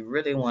important that you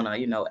really want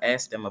to,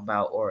 ask them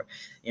about, or,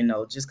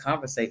 just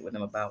conversate with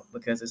them about,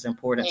 because it's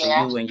important to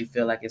you and you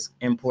feel like it's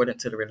important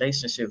to the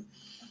relationship.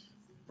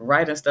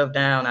 Writing stuff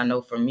down, I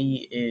know for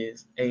me,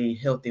 is a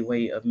healthy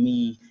way of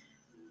me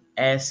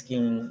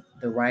asking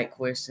the right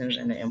questions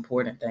and the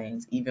important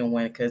things, even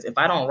because if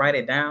I don't write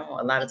it down,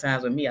 a lot of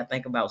times with me, I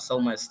think about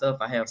so much stuff.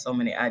 I have so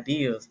many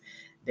ideas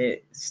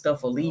that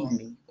stuff will leave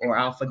me, or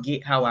I'll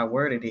forget how I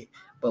worded it.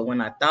 But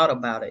when I thought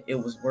about it, it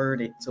was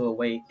worded to a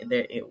way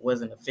that it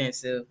wasn't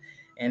offensive,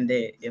 and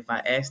that if I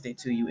asked it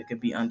to you, it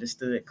could be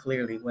understood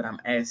clearly what I'm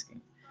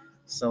asking.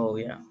 So,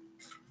 yeah,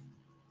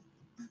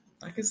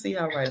 I can see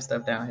how writing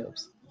stuff down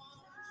helps.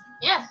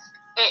 Yes,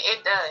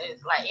 it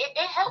does. Like, it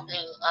helped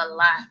me a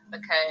lot,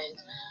 because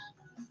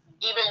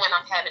even when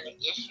I'm having an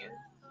issue,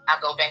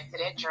 I go back to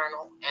that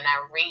journal and I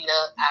read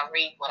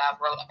what I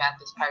wrote about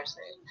this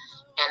person.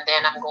 And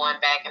then I'm going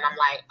back and I'm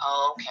like,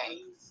 oh,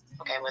 okay,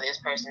 well, this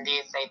person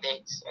did say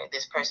this, or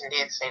this person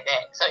did say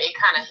that. So it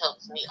kind of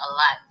helps me a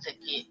lot to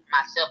get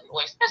myself in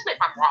order, especially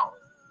if I'm wrong.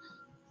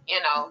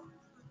 It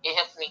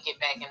helps me get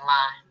back in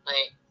line.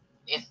 But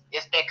it's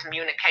that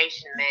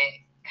communication that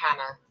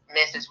kind of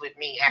messes with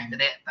me after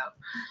that, though.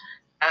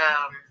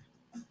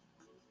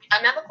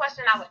 Another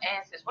question I would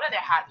ask is, what are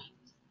their hobbies?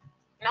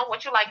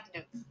 What you like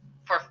to do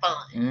for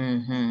fun.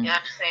 Mm-hmm. You know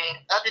what I'm saying?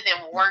 Other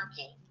than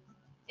working.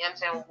 You know what I'm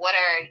saying? What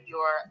are do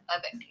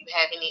you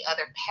have any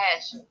other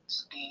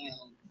passions? Do you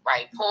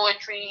write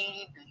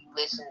poetry? Do you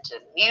listen to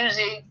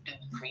music? Do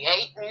you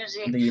create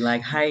music? Do you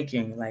like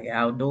hiking, like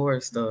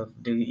outdoor stuff?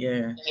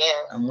 Yeah.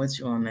 I'm with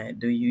you on that.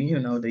 Do you,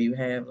 do you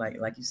have,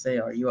 like you say,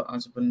 are you an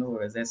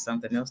entrepreneur? Is that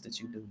something else that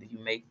you do? Do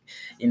you make,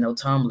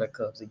 tumbler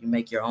cups? Do you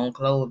make your own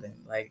clothing?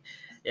 Like,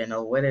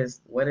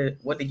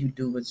 what do you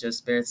do with your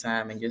spare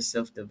time and your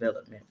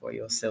self-development for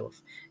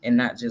yourself, and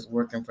not just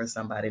working for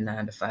somebody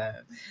 9 to 5?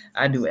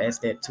 I do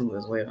ask that too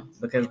as well,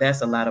 because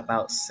that's a lot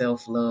about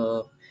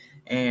self-love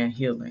and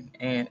healing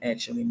and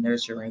actually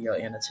nurturing your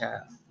inner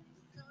child.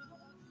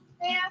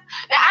 Yeah.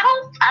 Now,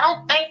 I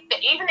don't think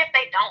that even if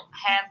they don't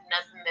have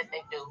nothing that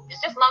they do,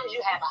 it's just as long as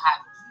you have a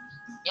hobby.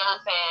 You know what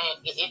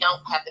I'm saying? It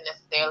don't have to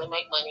necessarily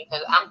make money,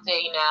 because I'm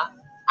telling you now,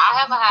 I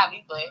have a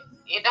hobby, but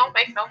it don't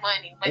make no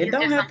money. But it's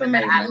just something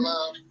that I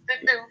love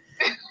to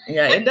do.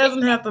 Yeah, it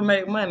doesn't have to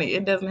make money.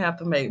 It doesn't have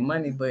to make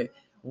money, but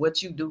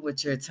what you do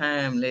with your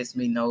time lets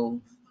me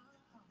know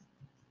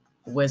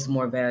what's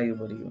more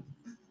valuable to you.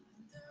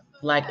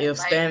 Like, if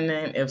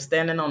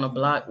standing on the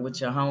block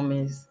with your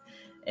homies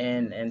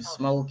and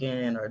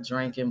smoking or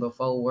drinking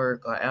before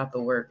work or after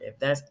work, if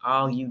that's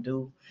all you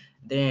do,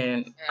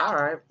 then all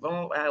right,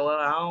 well, I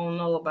don't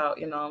know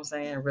about, what I'm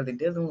saying, really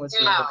dealing with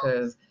you,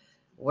 because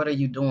what are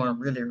you doing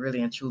really,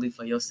 really and truly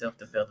for your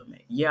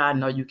self-development? Yeah, I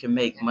know you can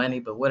make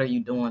money, but what are you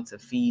doing to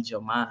feed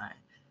your mind?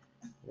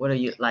 What are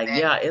you like?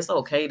 Yeah, it's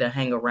okay to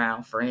hang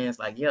around friends.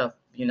 Like, yeah,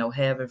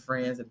 having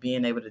friends and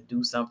being able to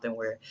do something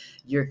where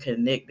you're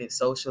connected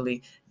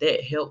socially,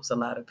 that helps a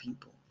lot of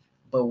people.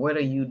 But what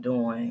are you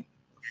doing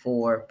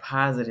for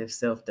positive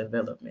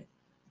self-development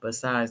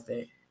besides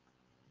that?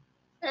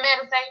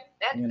 Meditate.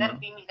 That'd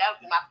be me. That would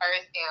be my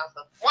first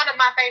answer. One of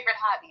my favorite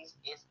hobbies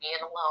is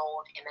being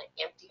alone in an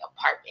empty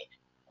apartment,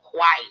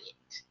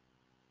 quiet.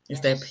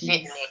 It's that peace.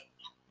 Sitting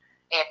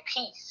at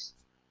peace.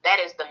 That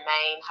is the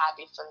main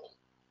hobby for me.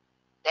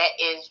 That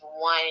is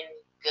one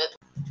good,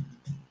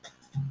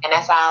 and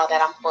that's all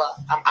that I'm for.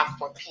 I'm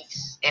for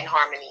peace and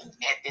harmony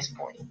at this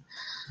point.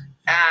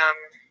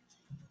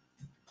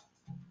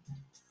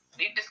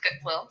 We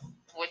discussed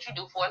what you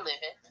do for a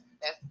living.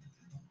 That's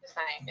the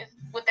same.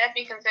 Would that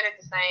be considered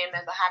the same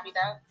as a hobby,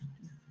 though?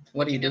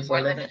 What do you do for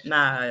a living?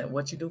 Nah,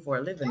 what you do for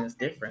a living is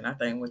different. I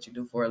think what you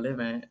do for a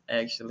living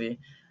actually,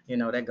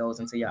 that goes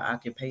into your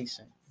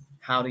occupation.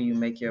 How do you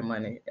make your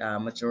money?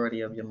 Majority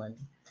of your money.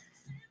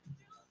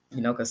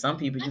 Because some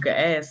people you can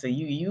ask, so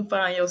you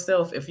find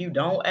yourself, if you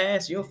don't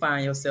ask, you'll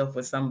find yourself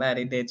with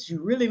somebody that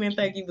you really didn't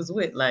think you was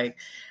with. Like,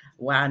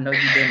 well, I know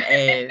you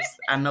didn't ask.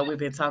 I know we've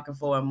been talking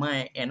for a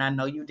month, and I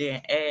know you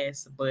didn't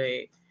ask,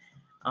 but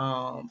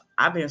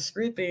I've been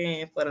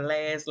stripping for the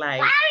last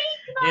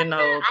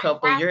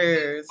couple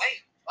years.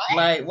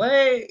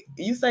 Wait,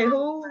 you say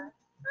who?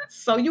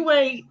 So you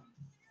ain't,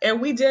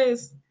 and we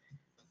just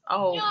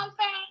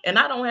and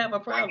I don't have a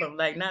problem,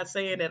 like, not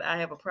saying that I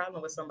have a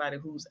problem with somebody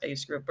who's a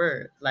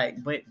stripper,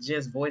 like, but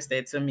just voice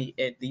that to me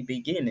at the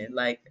beginning,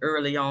 like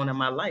early on in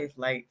my life.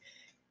 Like,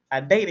 I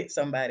dated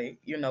somebody,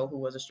 who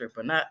was a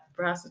stripper, not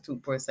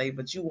prostitute per se,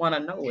 but you want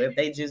to know if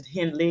they just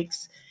hen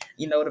licks,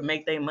 to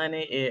make their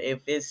money,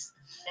 if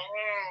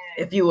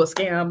you a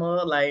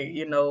scammer, like,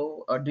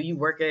 or do you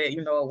work at,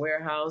 a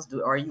warehouse?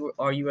 Are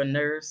you a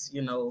nurse?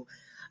 Do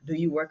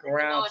you work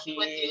around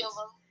kids?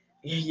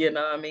 You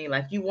know what I mean?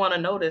 Like, you want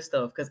to know this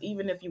stuff, because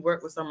even if you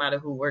work with somebody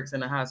who works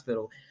in a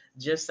hospital,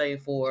 just say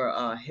for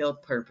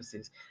health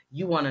purposes,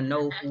 you want to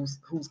know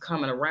who's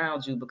coming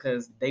around you,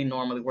 because they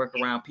normally work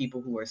around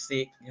people who are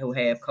sick, who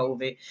have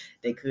COVID.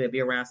 They could be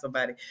around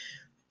somebody.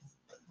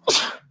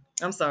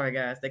 I'm sorry,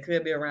 guys. They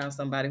could be around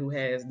somebody who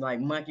has like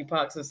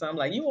monkeypox or something.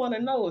 Like, you want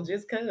to know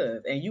just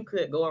cause, and you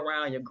could go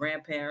around your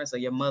grandparents or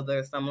your mother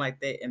or something like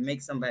that and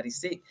make somebody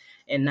sick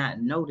and not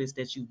notice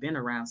that you've been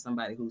around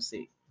somebody who's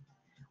sick,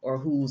 or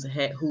who's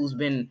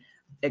been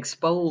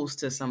exposed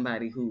to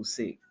somebody who's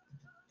sick.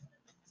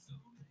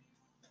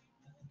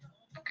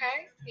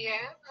 Okay,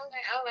 yeah,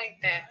 I like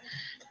that.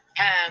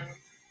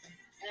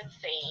 Let's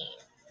see.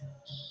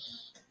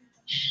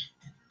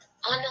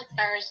 On the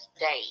first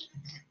date,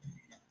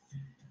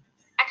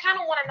 I kind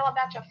of want to know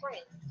about your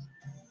friends.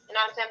 You know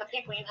what I'm saying? The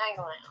people you hang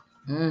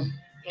around.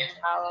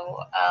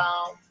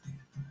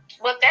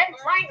 But that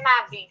might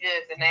not be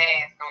good to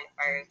ask on the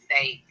first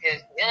date,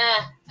 because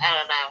I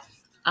don't know.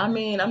 I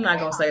mean, I'm not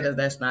going to say that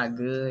that's not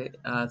good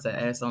to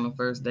ask on the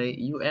first date.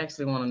 You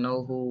actually want to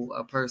know who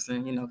a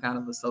person, kind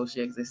of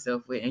associates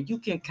itself with. And you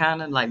can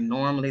kind of like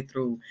normally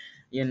through,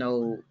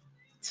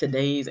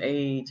 today's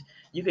age,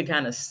 you can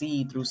kind of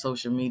see through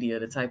social media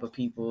the type of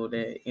people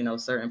that,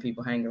 certain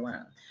people hang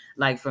around.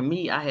 Like, for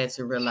me, I had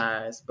to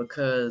realize,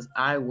 because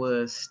I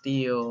was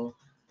still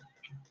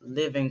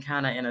living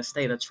kind of in a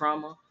state of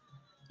trauma,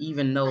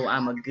 even though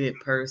I'm a good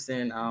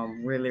person,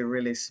 I'm really,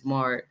 really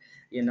smart,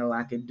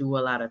 I could do a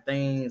lot of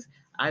things,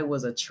 I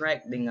was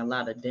attracting a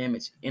lot of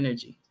damaged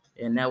energy.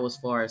 And that was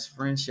far as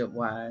friendship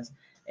wise.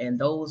 And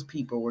those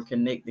people were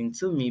connecting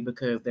to me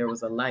because there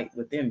was a light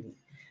within me.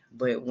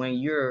 But when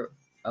you're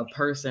a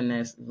person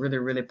that's really,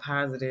 really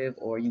positive,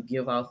 or you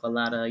give off a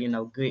lot of,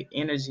 good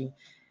energy,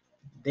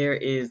 there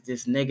is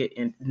this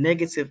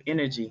negative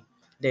energy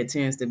that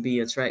tends to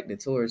be attracted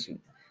towards you.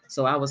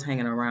 So I was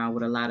hanging around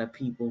with a lot of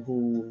people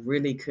who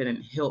really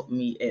couldn't help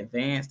me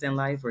advance in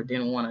life, or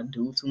didn't want to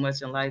do too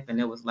much in life. And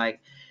it was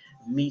like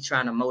me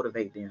trying to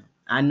motivate them.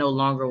 I no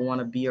longer want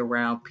to be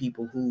around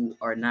people who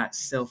are not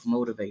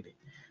self-motivated.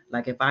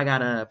 Like, if I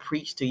gotta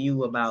preach to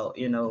you about,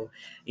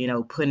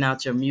 putting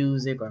out your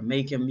music, or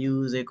making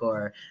music,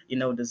 or,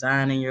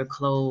 designing your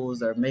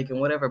clothes, or making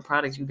whatever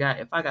product you got,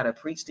 if I gotta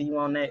preach to you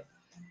on that,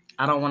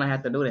 I don't want to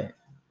have to do that.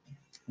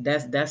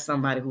 That's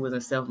somebody who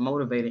isn't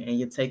self-motivated, and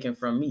you're taking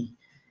from me,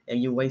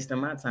 and you're wasting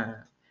my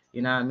time.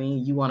 You know what I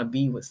mean? You want to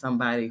be with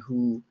somebody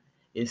who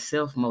is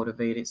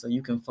self-motivated, so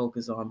you can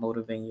focus on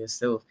motivating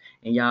yourself,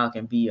 and y'all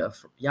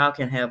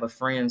can have a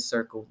friend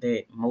circle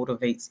that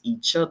motivates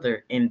each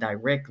other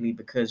indirectly,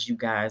 because you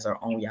guys are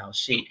on y'all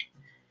shit.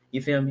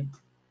 You feel me?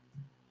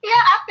 Yeah,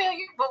 I feel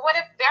you. But what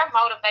if their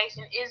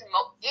motivation is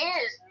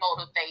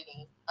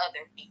motivating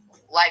other people?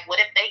 Like, what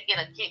if they get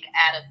a kick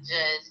out of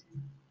just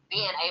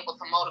being able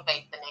to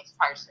motivate the next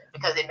person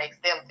because it makes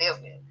them feel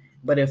good?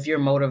 But if you're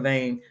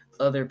motivating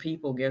other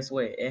people, guess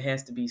what? It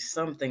has to be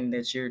something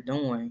that you're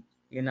doing.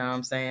 You know what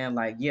I'm saying?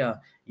 Like, yeah,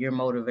 you're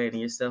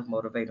motivating, you're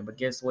self-motivating. But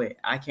guess what?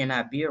 I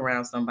cannot be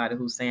around somebody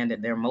who's saying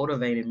that they're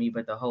motivating me,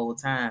 but the whole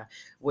time,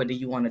 what do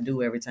you want to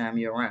do every time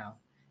you're around?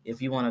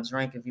 If you want to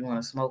drink, if you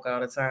want to smoke all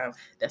the time,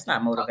 that's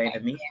not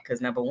motivating me.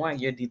 Because number one,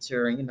 you're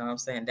deterring. You know what I'm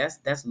saying?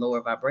 That's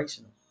lower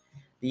vibrational.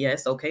 Yeah,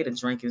 it's okay to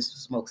drink and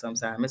smoke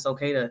sometimes. It's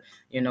okay to,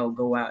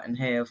 go out and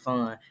have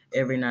fun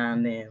every now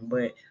and then.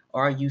 But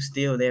are you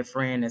still that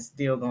friend that's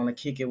still gonna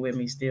kick it with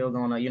me, still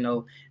gonna,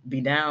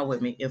 be down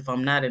with me if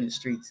I'm not in the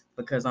streets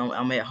because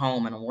I'm at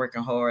home and I'm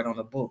working hard on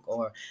a book,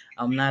 or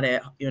I'm not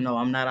out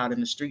in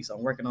the streets,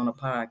 I'm working on a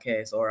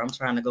podcast, or I'm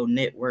trying to go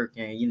network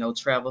and,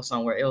 travel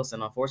somewhere else.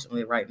 And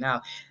unfortunately right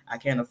now I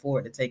can't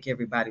afford to take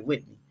everybody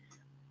with me.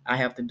 I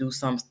have to do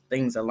some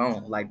things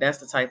alone. Like, that's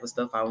the type of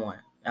stuff I want.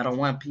 I don't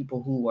want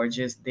people who are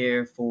just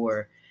there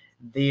for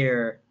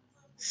their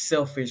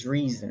selfish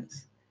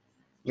reasons.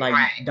 Like,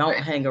 don't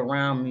hang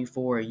around me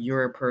for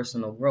your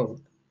personal growth.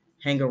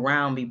 Hang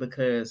around me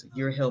because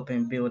you're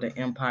helping build an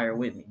empire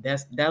with me.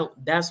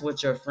 That's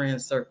what your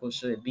friend circle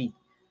should be.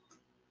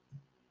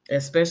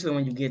 Especially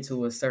when you get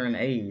to a certain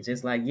age.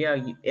 It's like, yeah,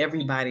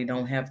 everybody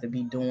don't have to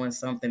be doing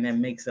something that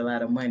makes a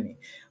lot of money.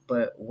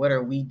 But what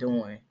are we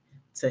doing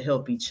to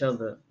help each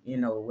other,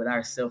 with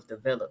our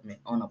self-development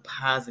on a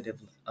positive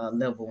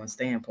level and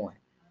standpoint?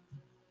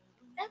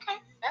 Okay,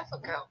 that's a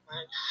good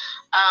one.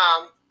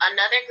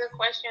 Another good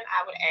question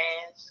I would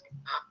ask,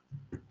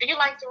 do you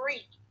like to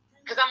read?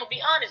 Because I'm going to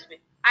be honest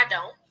with you, I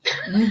don't.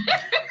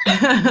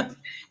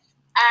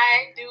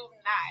 I do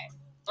not.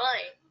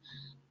 But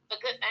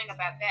the good thing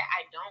about that,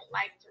 I don't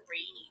like to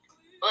read,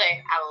 but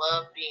I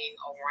love being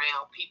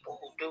around people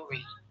who do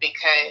read,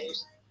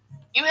 because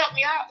you help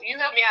me out.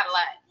 You help me out a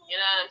lot. You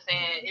know what I'm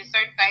saying? It's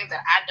certain things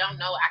that I don't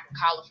know. I can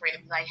call a friend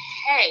and be like,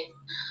 hey,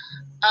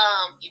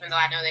 even though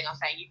I know they're going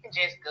to say, you can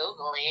just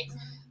Google it.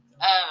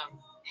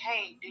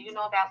 Hey, do you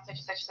know about such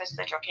and such and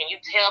such? Or can you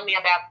tell me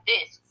about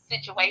this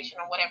situation,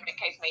 or whatever the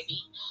case may be?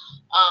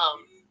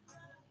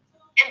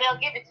 And they'll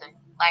give it to me.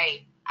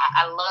 Like,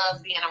 I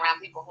love being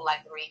around people who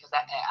like to read, because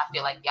I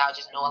feel like y'all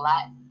just know a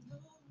lot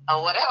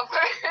or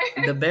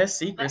whatever. The best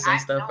secrets and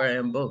stuff are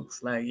in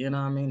books. Like, you know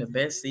what I mean? The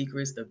best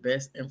secrets, the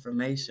best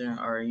information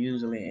are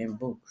usually in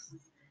books.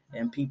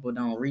 And people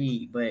don't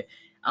read. But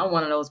I'm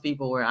one of those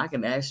people where I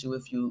can ask you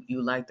if you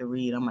like to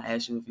read. I'm going to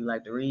ask you if you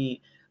like to read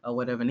or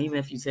whatever. And even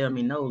if you tell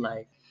me no,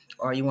 like,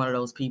 are you one of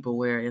those people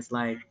where it's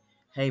like,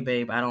 hey,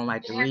 babe, I don't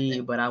like to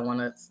read, but I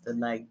want us to,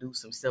 like, do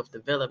some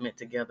self-development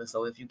together.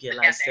 So if you get,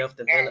 like,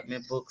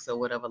 self-development books or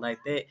whatever like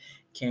that,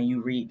 can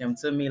you read them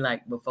to me,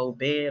 like, before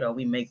bed, or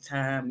we make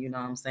time, you know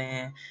what I'm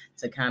saying,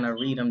 to kind of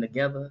read them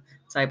together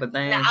type of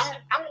thing? Now,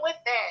 I'm with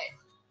that.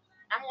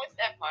 I'm with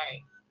that part.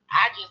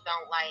 I just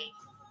don't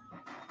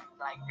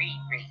like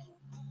read.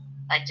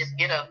 Like, just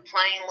get a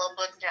plain little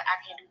book. I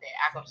can't do that.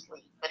 I go to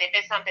sleep. But if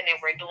it's something that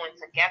we're doing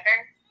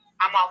together,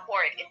 I'm all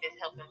for it if it's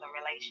helping the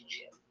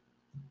relationship.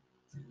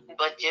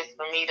 But just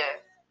for me to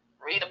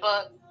read a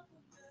book,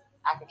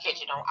 I can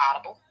catch it on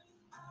Audible.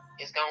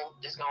 It's gonna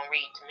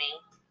read to me.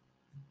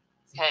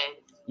 Okay.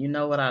 You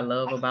know what I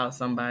love about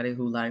somebody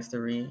who likes to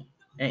read?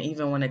 And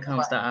even when it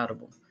comes to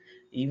Audible,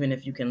 even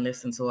if you can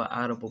listen to an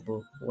Audible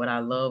book, what I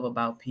love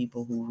about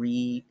people who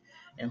read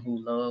and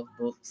who love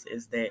books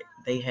is that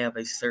they have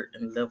a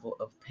certain level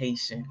of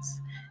patience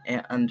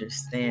and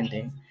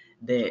understanding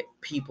that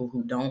people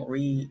who don't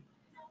read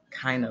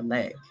kind of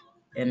lack.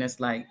 And it's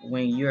like,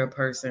 when you're a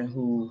person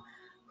who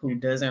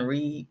doesn't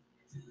read,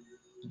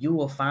 you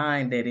will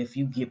find that if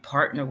you get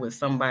partnered with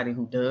somebody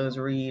who does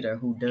read or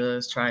who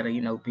does try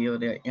to,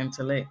 build their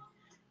intellect,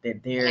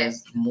 that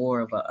there's more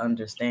of an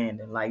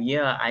understanding. Like,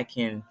 yeah,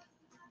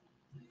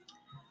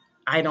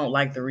 I don't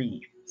like to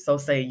read. So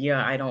say,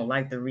 yeah, I don't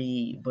like to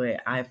read,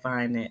 but I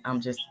find that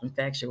I'm just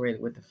infatuated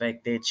with the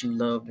fact that you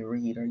love to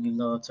read or you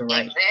love to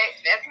write.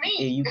 That's me.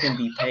 And you can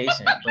be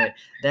patient, but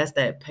that's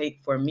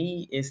for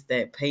me, it's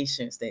that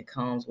patience that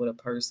comes with a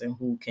person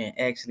who can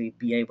actually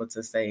be able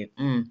to say,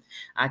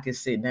 I could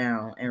sit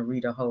down and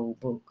read a whole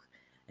book.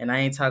 And I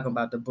ain't talking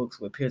about the books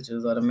with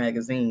pictures or the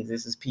magazines.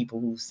 This is people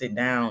who sit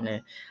down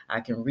and I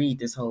can read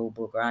this whole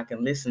book, or I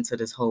can listen to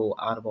this whole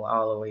Audible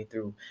all the way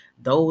through.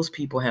 Those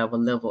people have a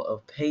level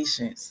of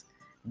patience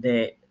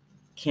that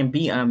can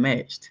be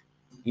unmatched.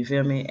 You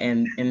feel me?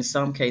 And in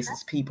some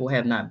cases, people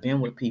have not been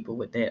with people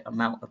with that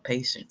amount of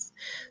patience.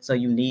 So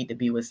you need to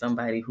be with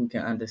somebody who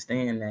can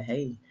understand that,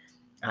 hey,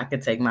 I can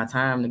take my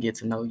time to get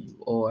to know you,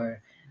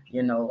 or,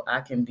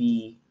 I can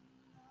be,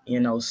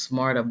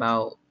 smart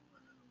about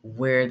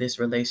where this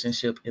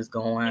relationship is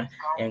going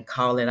and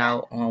call it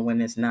out on when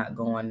it's not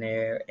going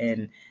there,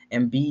 and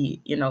be,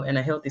 in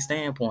a healthy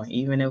standpoint,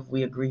 even if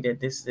we agree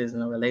that this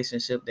isn't a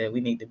relationship that we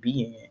need to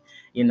be in.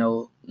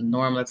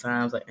 Normal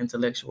times an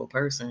intellectual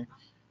person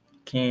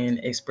can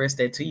express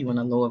that to you in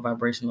a lower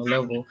vibrational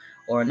level,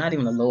 or not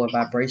even a lower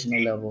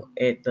vibrational level,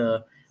 at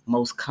the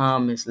most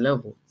calmest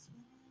level.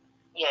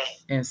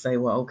 And say,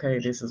 well, okay,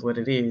 this is what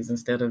it is,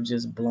 instead of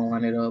just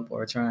blowing it up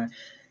or trying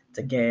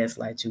to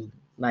gaslight you.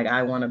 Like,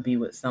 I want to be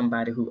with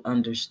somebody who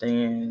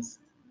understands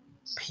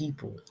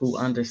people, who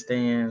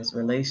understands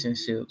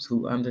relationships,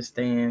 who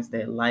understands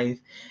that life,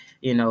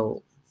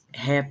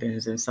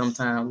 happens, and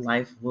sometimes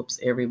life whoops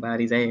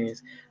everybody's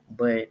ass.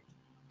 But,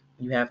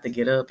 You have to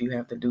get up. You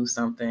have to do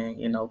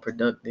something,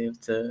 productive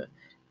to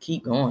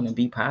keep going and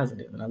be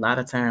positive. And a lot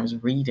of times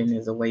reading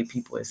is a way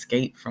people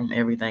escape from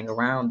everything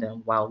around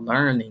them while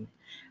learning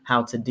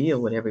how to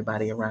deal with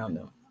everybody around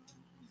them.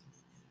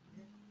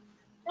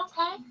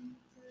 Okay.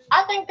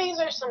 I think these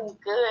are some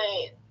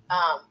good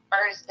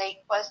first date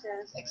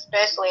questions,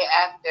 especially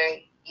after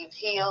you've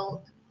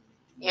healed.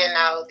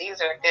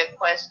 These are good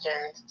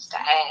questions to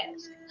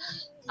ask.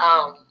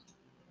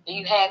 Do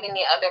you have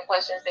any other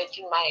questions that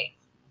you might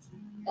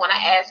want to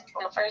ask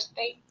on the first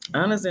date?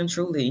 Honest and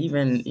truly,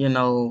 even,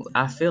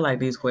 I feel like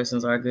these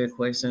questions are good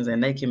questions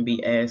and they can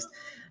be asked,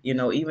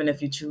 even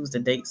if you choose to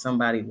date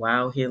somebody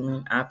while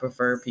healing. I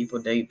prefer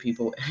people date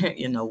people,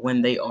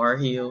 when they are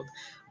healed,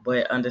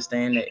 but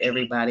understand that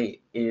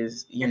everybody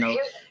is,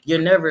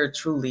 you're never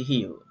truly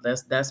healed.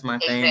 That's my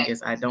thing,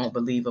 is I don't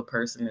believe a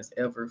person is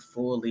ever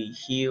fully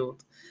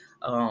healed.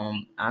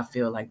 I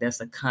feel like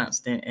that's a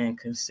constant and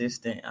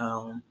consistent,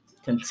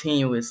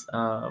 continuous,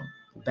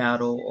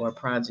 battle or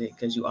project,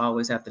 because you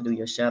always have to do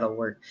your shadow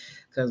work,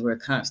 because we're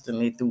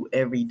constantly through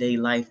everyday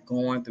life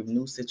going through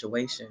new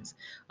situations,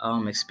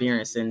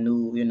 experiencing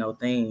new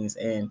things,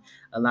 and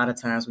a lot of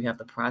times we have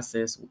to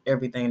process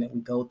everything that we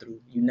go through.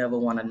 You never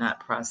want to not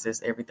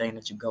process everything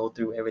that you go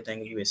through, everything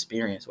that you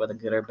experience, whether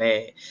good or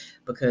bad,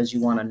 because you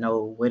want to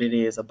know what it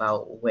is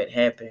about what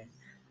happened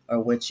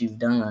or what you've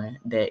done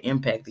that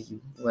impacted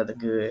you, whether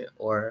good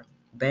or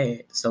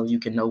bad, so you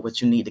can know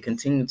what you need to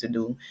continue to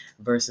do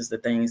versus the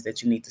things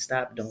that you need to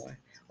stop doing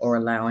or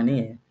allowing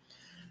in.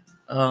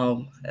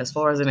 As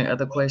far as any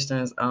other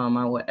questions,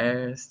 I would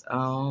ask,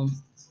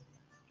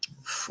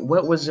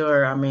 what was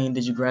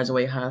did you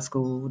graduate high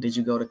school? Did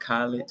you go to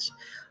college?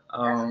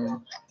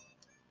 Um,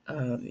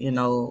 uh, you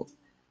know,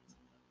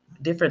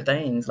 Different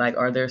things. Like,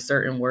 are there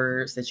certain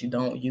words that you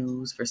don't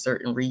use for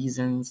certain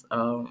reasons?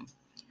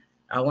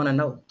 I want to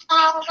know.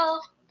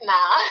 Nah.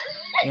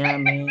 Yeah, I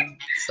mean,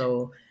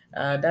 so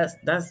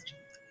that's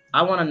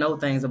I want to know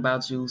things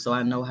about you, so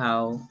I know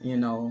how you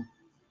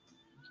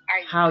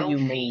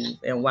move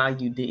and why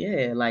you did,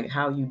 yeah, like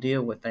how you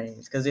deal with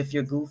things. Because if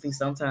you're goofy,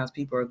 sometimes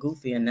people are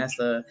goofy, and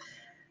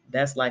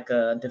that's like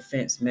a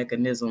defense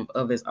mechanism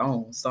of its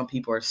own. Some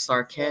people are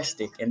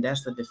sarcastic, and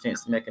that's a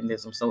defense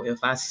mechanism. So if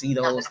I see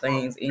those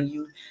things in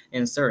you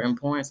in certain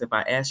points, if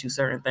I ask you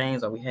certain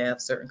things, or we have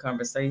certain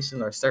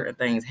conversations, or certain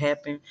things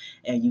happen,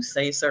 and you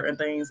say certain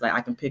things, like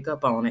I can pick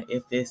up on it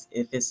if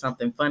it's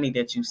something funny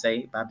that you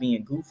say by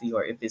being goofy,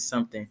 or if it's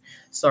something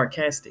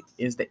sarcastic.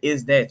 Is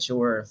that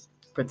your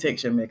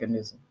protection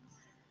mechanism?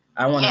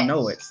 I want to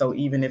know it. So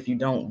even if you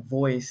don't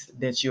voice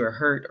that you're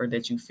hurt or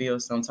that you feel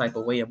some type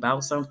of way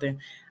about something,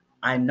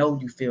 I know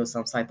you feel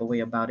some type of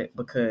way about it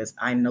because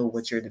I know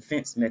what your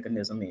defense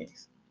mechanism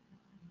is.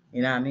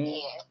 You know what I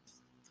mean? Yeah.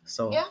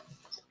 So,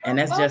 and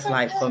that's just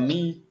like, for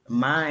me,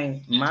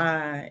 mine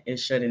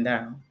is shutting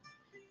down.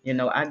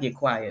 I get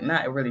quiet.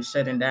 Not really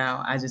shutting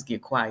down. I just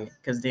get quiet,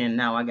 because then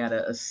now I got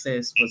to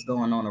assess what's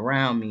going on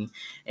around me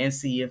and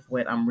see if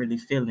what I'm really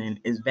feeling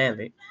is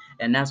valid.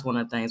 And that's one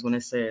of the things when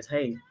it says,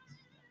 hey,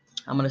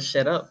 I'm going to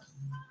shut up.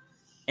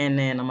 And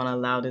then I'm going to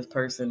allow this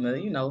person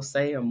to,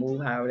 say or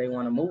move however they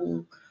want to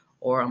move.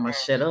 Or I'm going to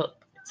shut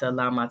up to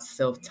allow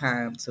myself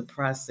time to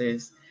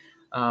process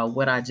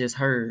what I just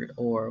heard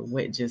or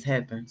what just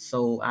happened,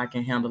 so I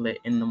can handle it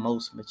in the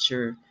most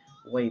mature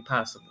way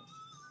possible.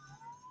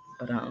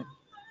 But I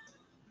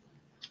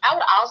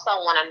would also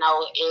want to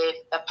know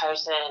if the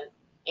person,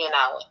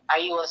 are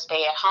you a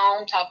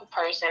stay-at-home type of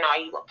person? Are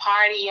you a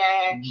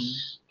partier?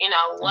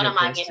 Mm-hmm. What am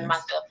I getting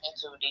myself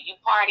into? Do you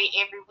party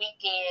every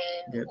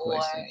weekend? Good or,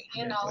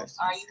 questions.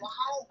 Are you a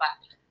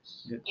homebody?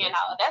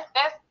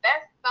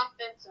 That's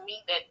something to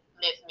me that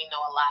lets me know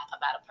a lot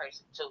about a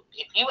person too.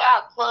 If you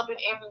out clubbing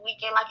every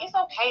weekend, like, it's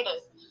okay to,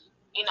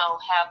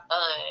 have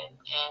fun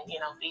and,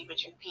 be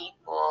with your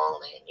people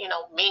and,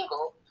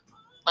 mingle.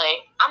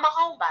 But I'm a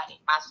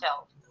homebody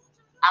myself.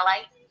 I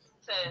like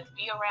to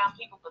be around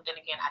people, but then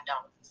again, I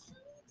don't.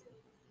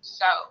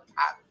 So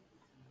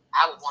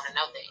I would want to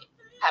know that.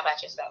 How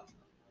about yourself?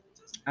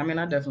 I mean,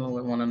 I definitely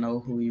would want to know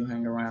who you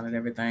hang around and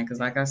everything. Because,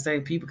 like I say,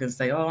 people can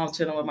say, oh, I'm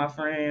chilling with my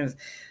friends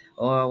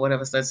or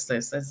whatever, such.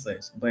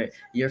 But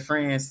your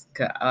friends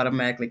could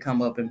automatically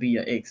come up and be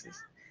your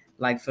exes.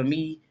 Like, for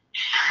me,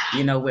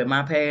 with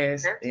my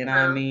past, what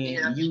I mean?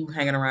 Yeah. You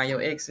hanging around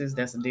your exes,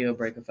 that's a deal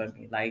breaker for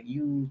me. Like,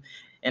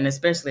 and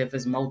especially if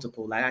it's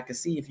multiple. Like, I can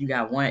see if you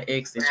got one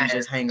ex that you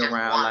just hang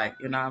around, like,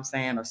 you know what I'm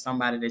saying? Or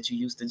somebody that you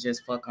used to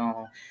just fuck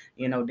on,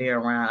 they're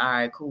around, all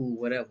right, cool,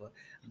 whatever.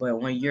 But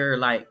when you're,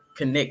 like,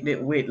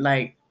 connected with,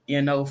 like,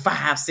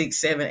 5, 6,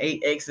 7,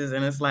 8 exes,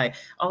 and it's like,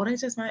 oh, they're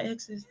just my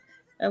exes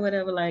or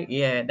whatever. Like,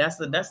 yeah, that's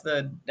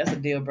a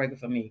deal breaker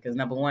for me. Because,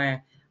 number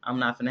one, I'm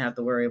not gonna have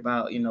to worry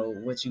about,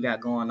 what you got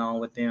going on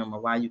with them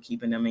or why you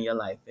keeping them in your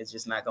life. It's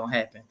just not gonna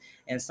happen.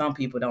 And some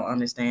people don't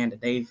understand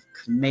that they've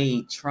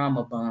made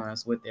trauma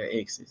bonds with their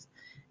exes.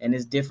 And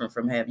it's different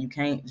from you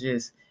can't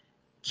just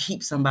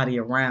keep somebody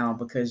around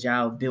because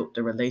y'all built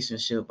the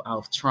relationship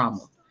off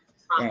trauma.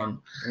 And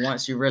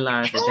once you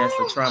realize that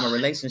that's a trauma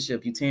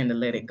relationship, you tend to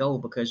let it go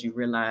because you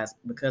realize,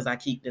 because I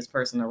keep this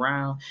person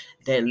around,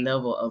 that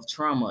level of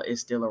trauma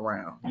is still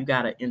around. You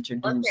got to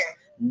introduce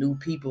new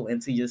people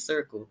into your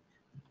circle.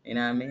 You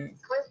know what I mean?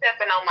 Quit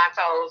stepping on my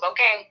toes,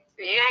 okay?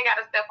 You ain't got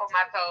to step on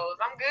my toes.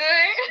 I'm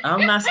good.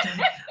 I'm not,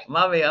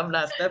 mommy, I'm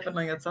not stepping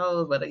on your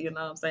toes, but you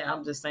know what I'm saying?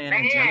 I'm just saying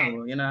in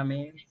general, you know what I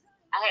mean?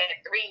 I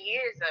had 3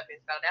 years of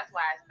it, so that's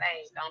why I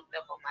say don't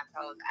step on my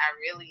toes. I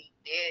really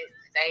did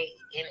stay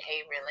in a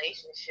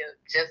relationship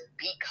just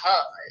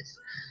because,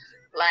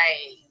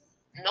 like,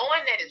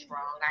 knowing that it's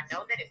wrong, I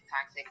know that it's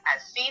toxic.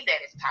 I see that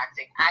it's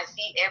toxic. I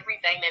see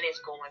everything that is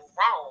going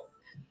wrong,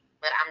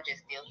 but I'm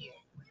just still here.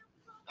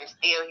 I'm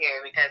still here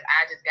because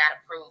I just got to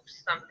prove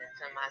something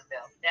to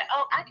myself that,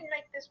 oh, I can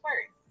make this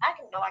work. I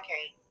can't.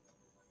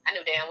 I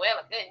knew damn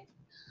well I couldn't.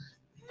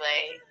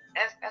 But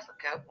that's a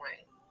good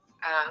one.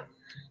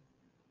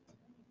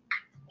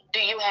 Do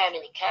you have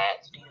any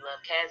cats? Do you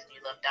love cats? Do you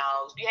love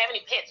dogs? Do you have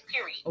any pets,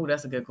 period? Oh,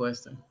 that's a good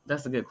question.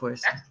 That's a good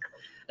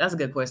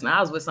question.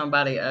 I was with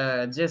somebody,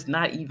 just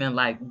not even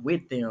like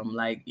with them,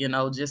 like, you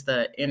know, just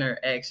a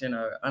interaction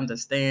or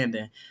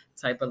understanding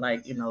type of,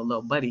 like, you know,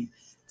 little buddy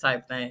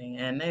type thing.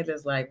 And they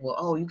just like, well,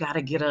 oh, you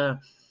gotta get a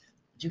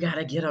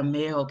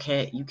male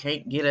cat. You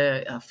can't get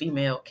a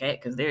female cat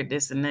because they're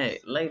this and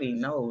that. Lady,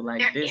 no,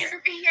 like this,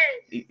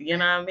 you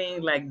know what I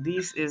mean? Like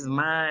this is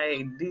my,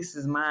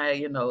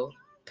 you know,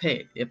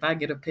 pet. If I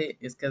get a pet,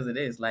 it's because it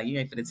is. Like, you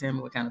ain't finna tell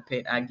me what kind of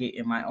pet I get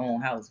in my own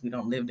house. We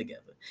don't live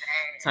together,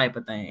 type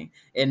of thing.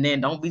 And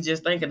then don't be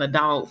just thinking a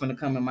dog finna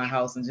come in my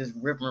house and just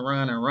rip and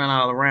run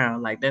all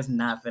around. Like, that's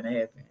not finna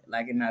happen.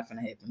 Like, it's not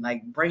finna happen.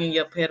 Like, bringing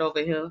your pet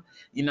over here,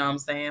 you know what I'm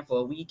saying, for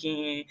a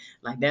weekend,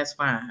 like, that's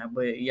fine.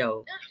 But,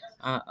 yo,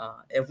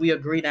 if we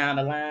agree down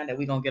the line that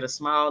we gonna get a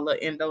small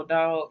little Indo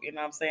dog, you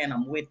know what I'm saying,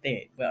 I'm with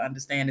that. But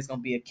understand it's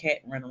gonna be a cat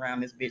running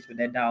around this bitch with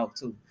that dog,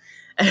 too.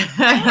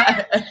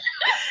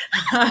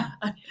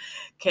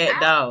 Cat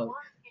dog.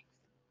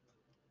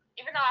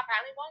 Even though I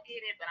probably won't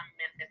get it, but I'm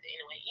manifesting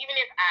anyway. Even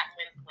if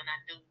when I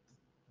do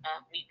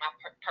meet my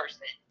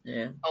person,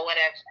 or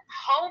whatever,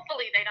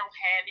 hopefully they don't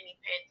have any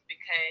pets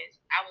because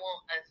I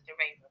want us to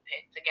raise a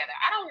pet together.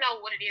 I don't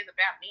know what it is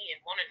about me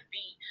and wanting to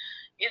be.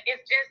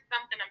 It's just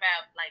something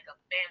about like a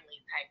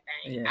family type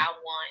thing. I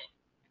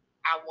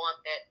want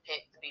that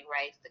pet to be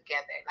raised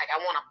together. Like,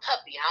 I want a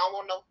puppy. I don't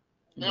want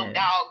no dog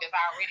that's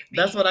already big.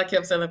 That's what I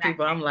kept telling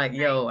people. I'm like,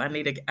 yo, I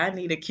need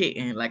a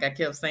kitten. Like, I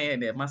kept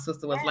saying that. My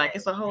sister was like,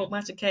 it's a whole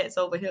bunch of cats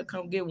over here.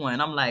 Come get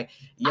one. I'm like,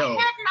 yo,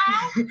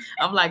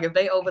 I'm like, if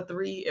they over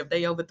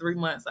 3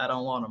 months, I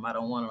don't want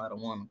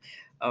them.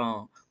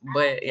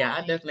 But yeah, I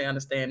definitely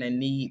understand the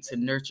need to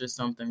nurture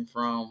something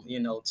from, you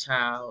know,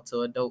 child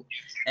to adult,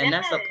 and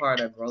that's a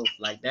part of growth.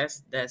 Like,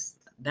 that's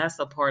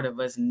a part of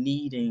us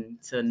needing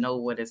to know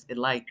what it's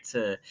like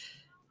to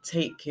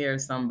take care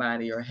of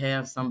somebody or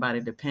have somebody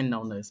depend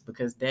on us,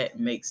 because that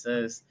makes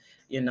us,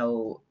 you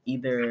know,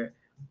 either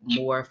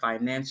more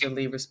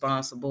financially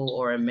responsible,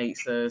 or it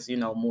makes us, you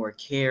know, more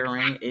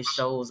caring. It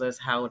shows us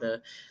how to,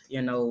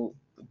 you know,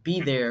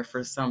 be there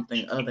for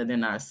something other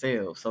than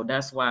ourselves. So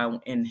that's why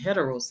in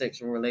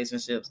heterosexual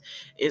relationships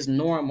it's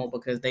normal,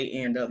 because they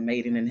end up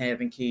mating and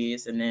having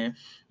kids. And then,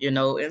 you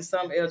know, in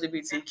some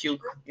LGBTQ,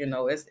 you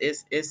know,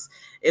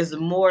 it's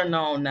more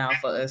known now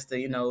for us to,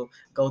 you know,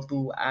 go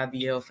through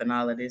IVF and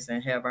all of this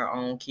and have our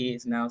own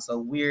kids now. So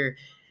we're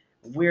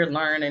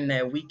learning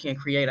that we can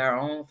create our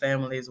own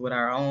families with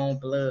our own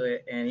blood,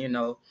 and, you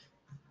know,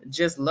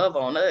 just love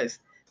on us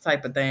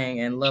type of thing,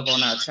 and love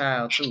on our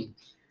child too.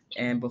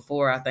 And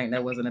before, I think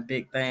that wasn't a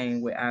big thing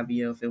with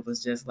IVF. It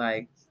was just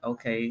like,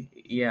 okay,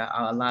 yeah,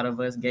 a lot of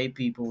us gay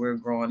people, we're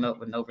growing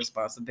up with no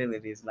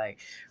responsibilities. Like,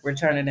 we're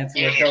turning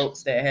into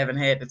adults that haven't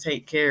had to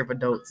take care of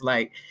adults.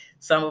 Like,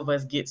 some of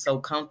us get so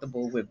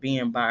comfortable with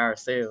being by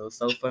ourselves.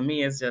 So for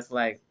me, it's just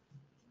like,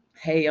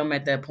 hey, I'm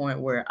at that point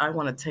where I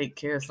want to take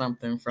care of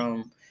something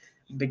from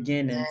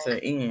beginning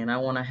to end. I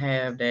want to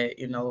have that,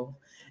 you know,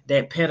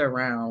 that pet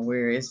around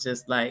where it's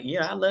just like,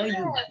 yeah, I love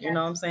you. You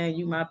know what I'm saying?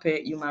 You my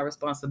pet, you my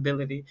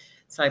responsibility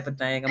type of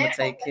thing. I'm going to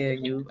take care of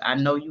you. I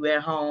know you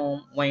at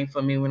home waiting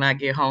for me when I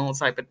get home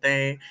type of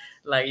thing.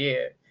 Like,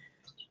 yeah.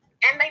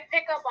 And they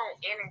pick up on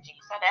energy.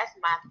 So that's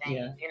my thing.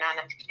 Yeah. You know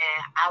what I'm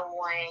saying? I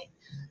want,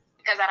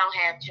 because I don't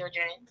have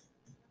children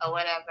or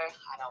whatever,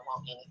 I don't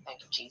want any.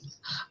 Thank you, Jesus.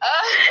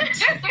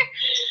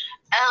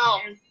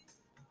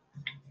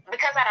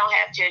 Because I don't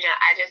have children,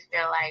 I just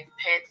feel like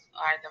pets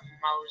are the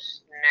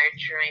most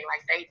nurturing.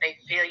 Like, they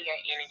feel your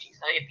energy.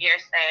 So if you're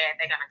sad,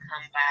 they're gonna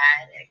come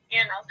by.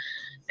 You know,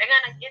 they're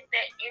gonna get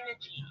that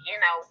energy, you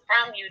know,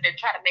 from you to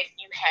try to make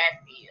you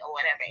happy or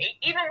whatever.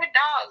 Even with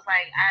dogs,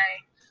 like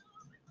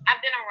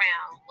I've been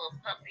around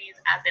little puppies,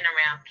 I've been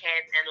around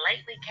cats, and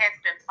lately cats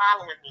been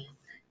following me.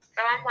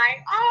 So I'm like,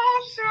 oh,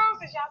 sure,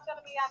 is y'all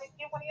telling me y'all didn't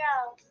get one of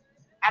y'all?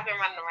 I've been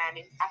running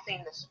around. I seen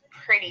this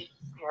pretty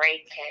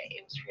gray cat.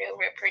 It was real,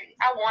 real pretty.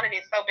 I wanted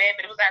it so bad,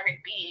 but it was already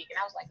big. And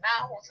I was like,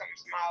 nah, I want something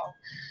small.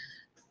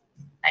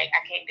 Like, I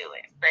can't do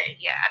it. But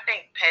yeah, I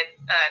think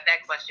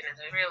that question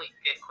is a really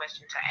good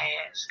question to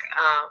ask.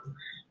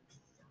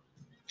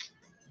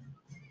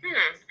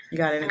 You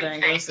got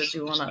anything else that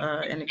you want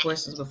to, any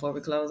questions before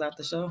we close out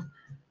the show?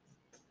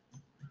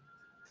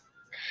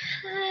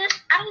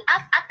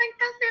 I think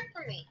that's it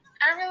for me.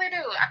 I really do.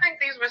 I think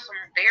these were some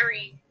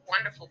very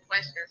wonderful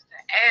questions to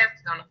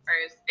ask on the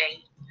first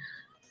date.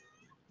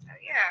 So,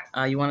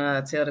 yeah. You want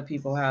to tell the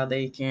people how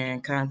they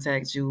can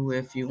contact you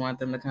if you want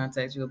them to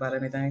contact you about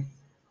anything?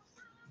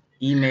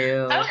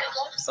 Email,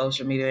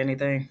 social media,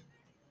 anything?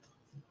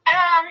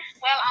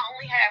 Well, I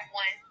only have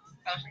one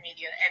social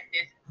media at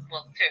this,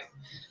 well, two.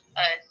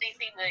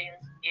 CC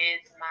Williams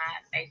is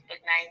my Facebook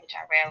name, which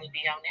I rarely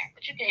be on there,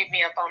 but you can hit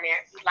me up on there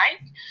if you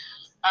like.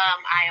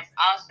 I am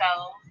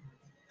also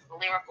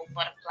Lyrical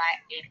Butterfly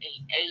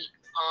 888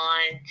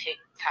 on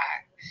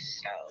TikTok.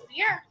 So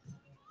yeah.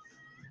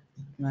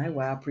 All right.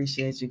 Well, I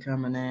appreciate you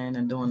coming in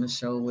and doing the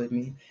show with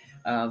me.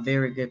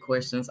 Very good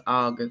questions,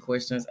 all good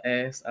questions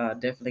asked.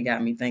 Definitely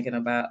got me thinking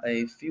about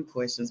a few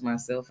questions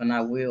myself, and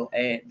I will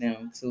add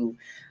them to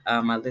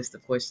my list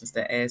of questions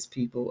to ask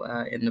people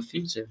in the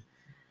future.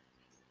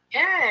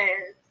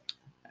 Yes.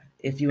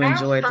 If you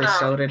enjoyed the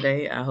show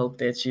today, I hope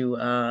that you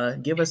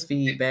give us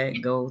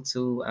feedback. Go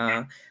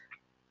to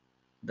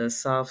the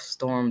Soft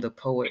Storm the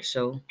Poet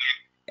Show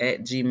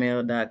at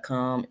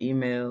gmail.com.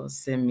 Email,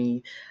 send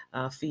me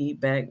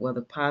feedback,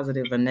 whether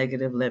positive or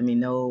negative. Let me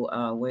know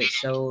what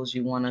shows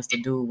you want us to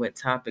do, what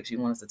topics you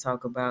want us to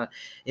talk about.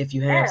 If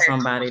you have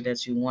somebody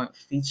that you want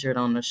featured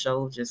on the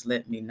show, just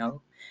let me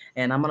know.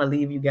 And I'm going to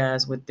leave you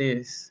guys with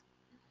this.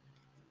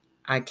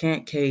 I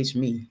can't cage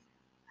me.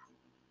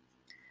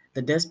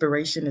 The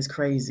desperation is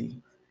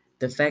crazy.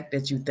 The fact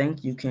that you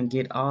think you can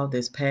get all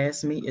this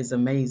past me is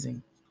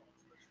amazing.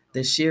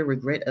 The sheer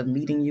regret of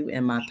meeting you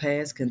in my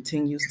past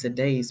continues to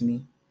daze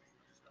me.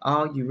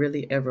 All you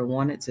really ever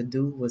wanted to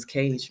do was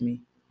cage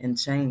me and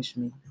change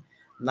me.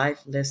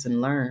 Life lesson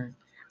learned.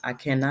 I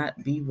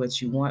cannot be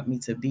what you want me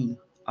to be.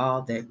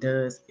 All that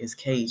does is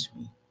cage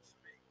me.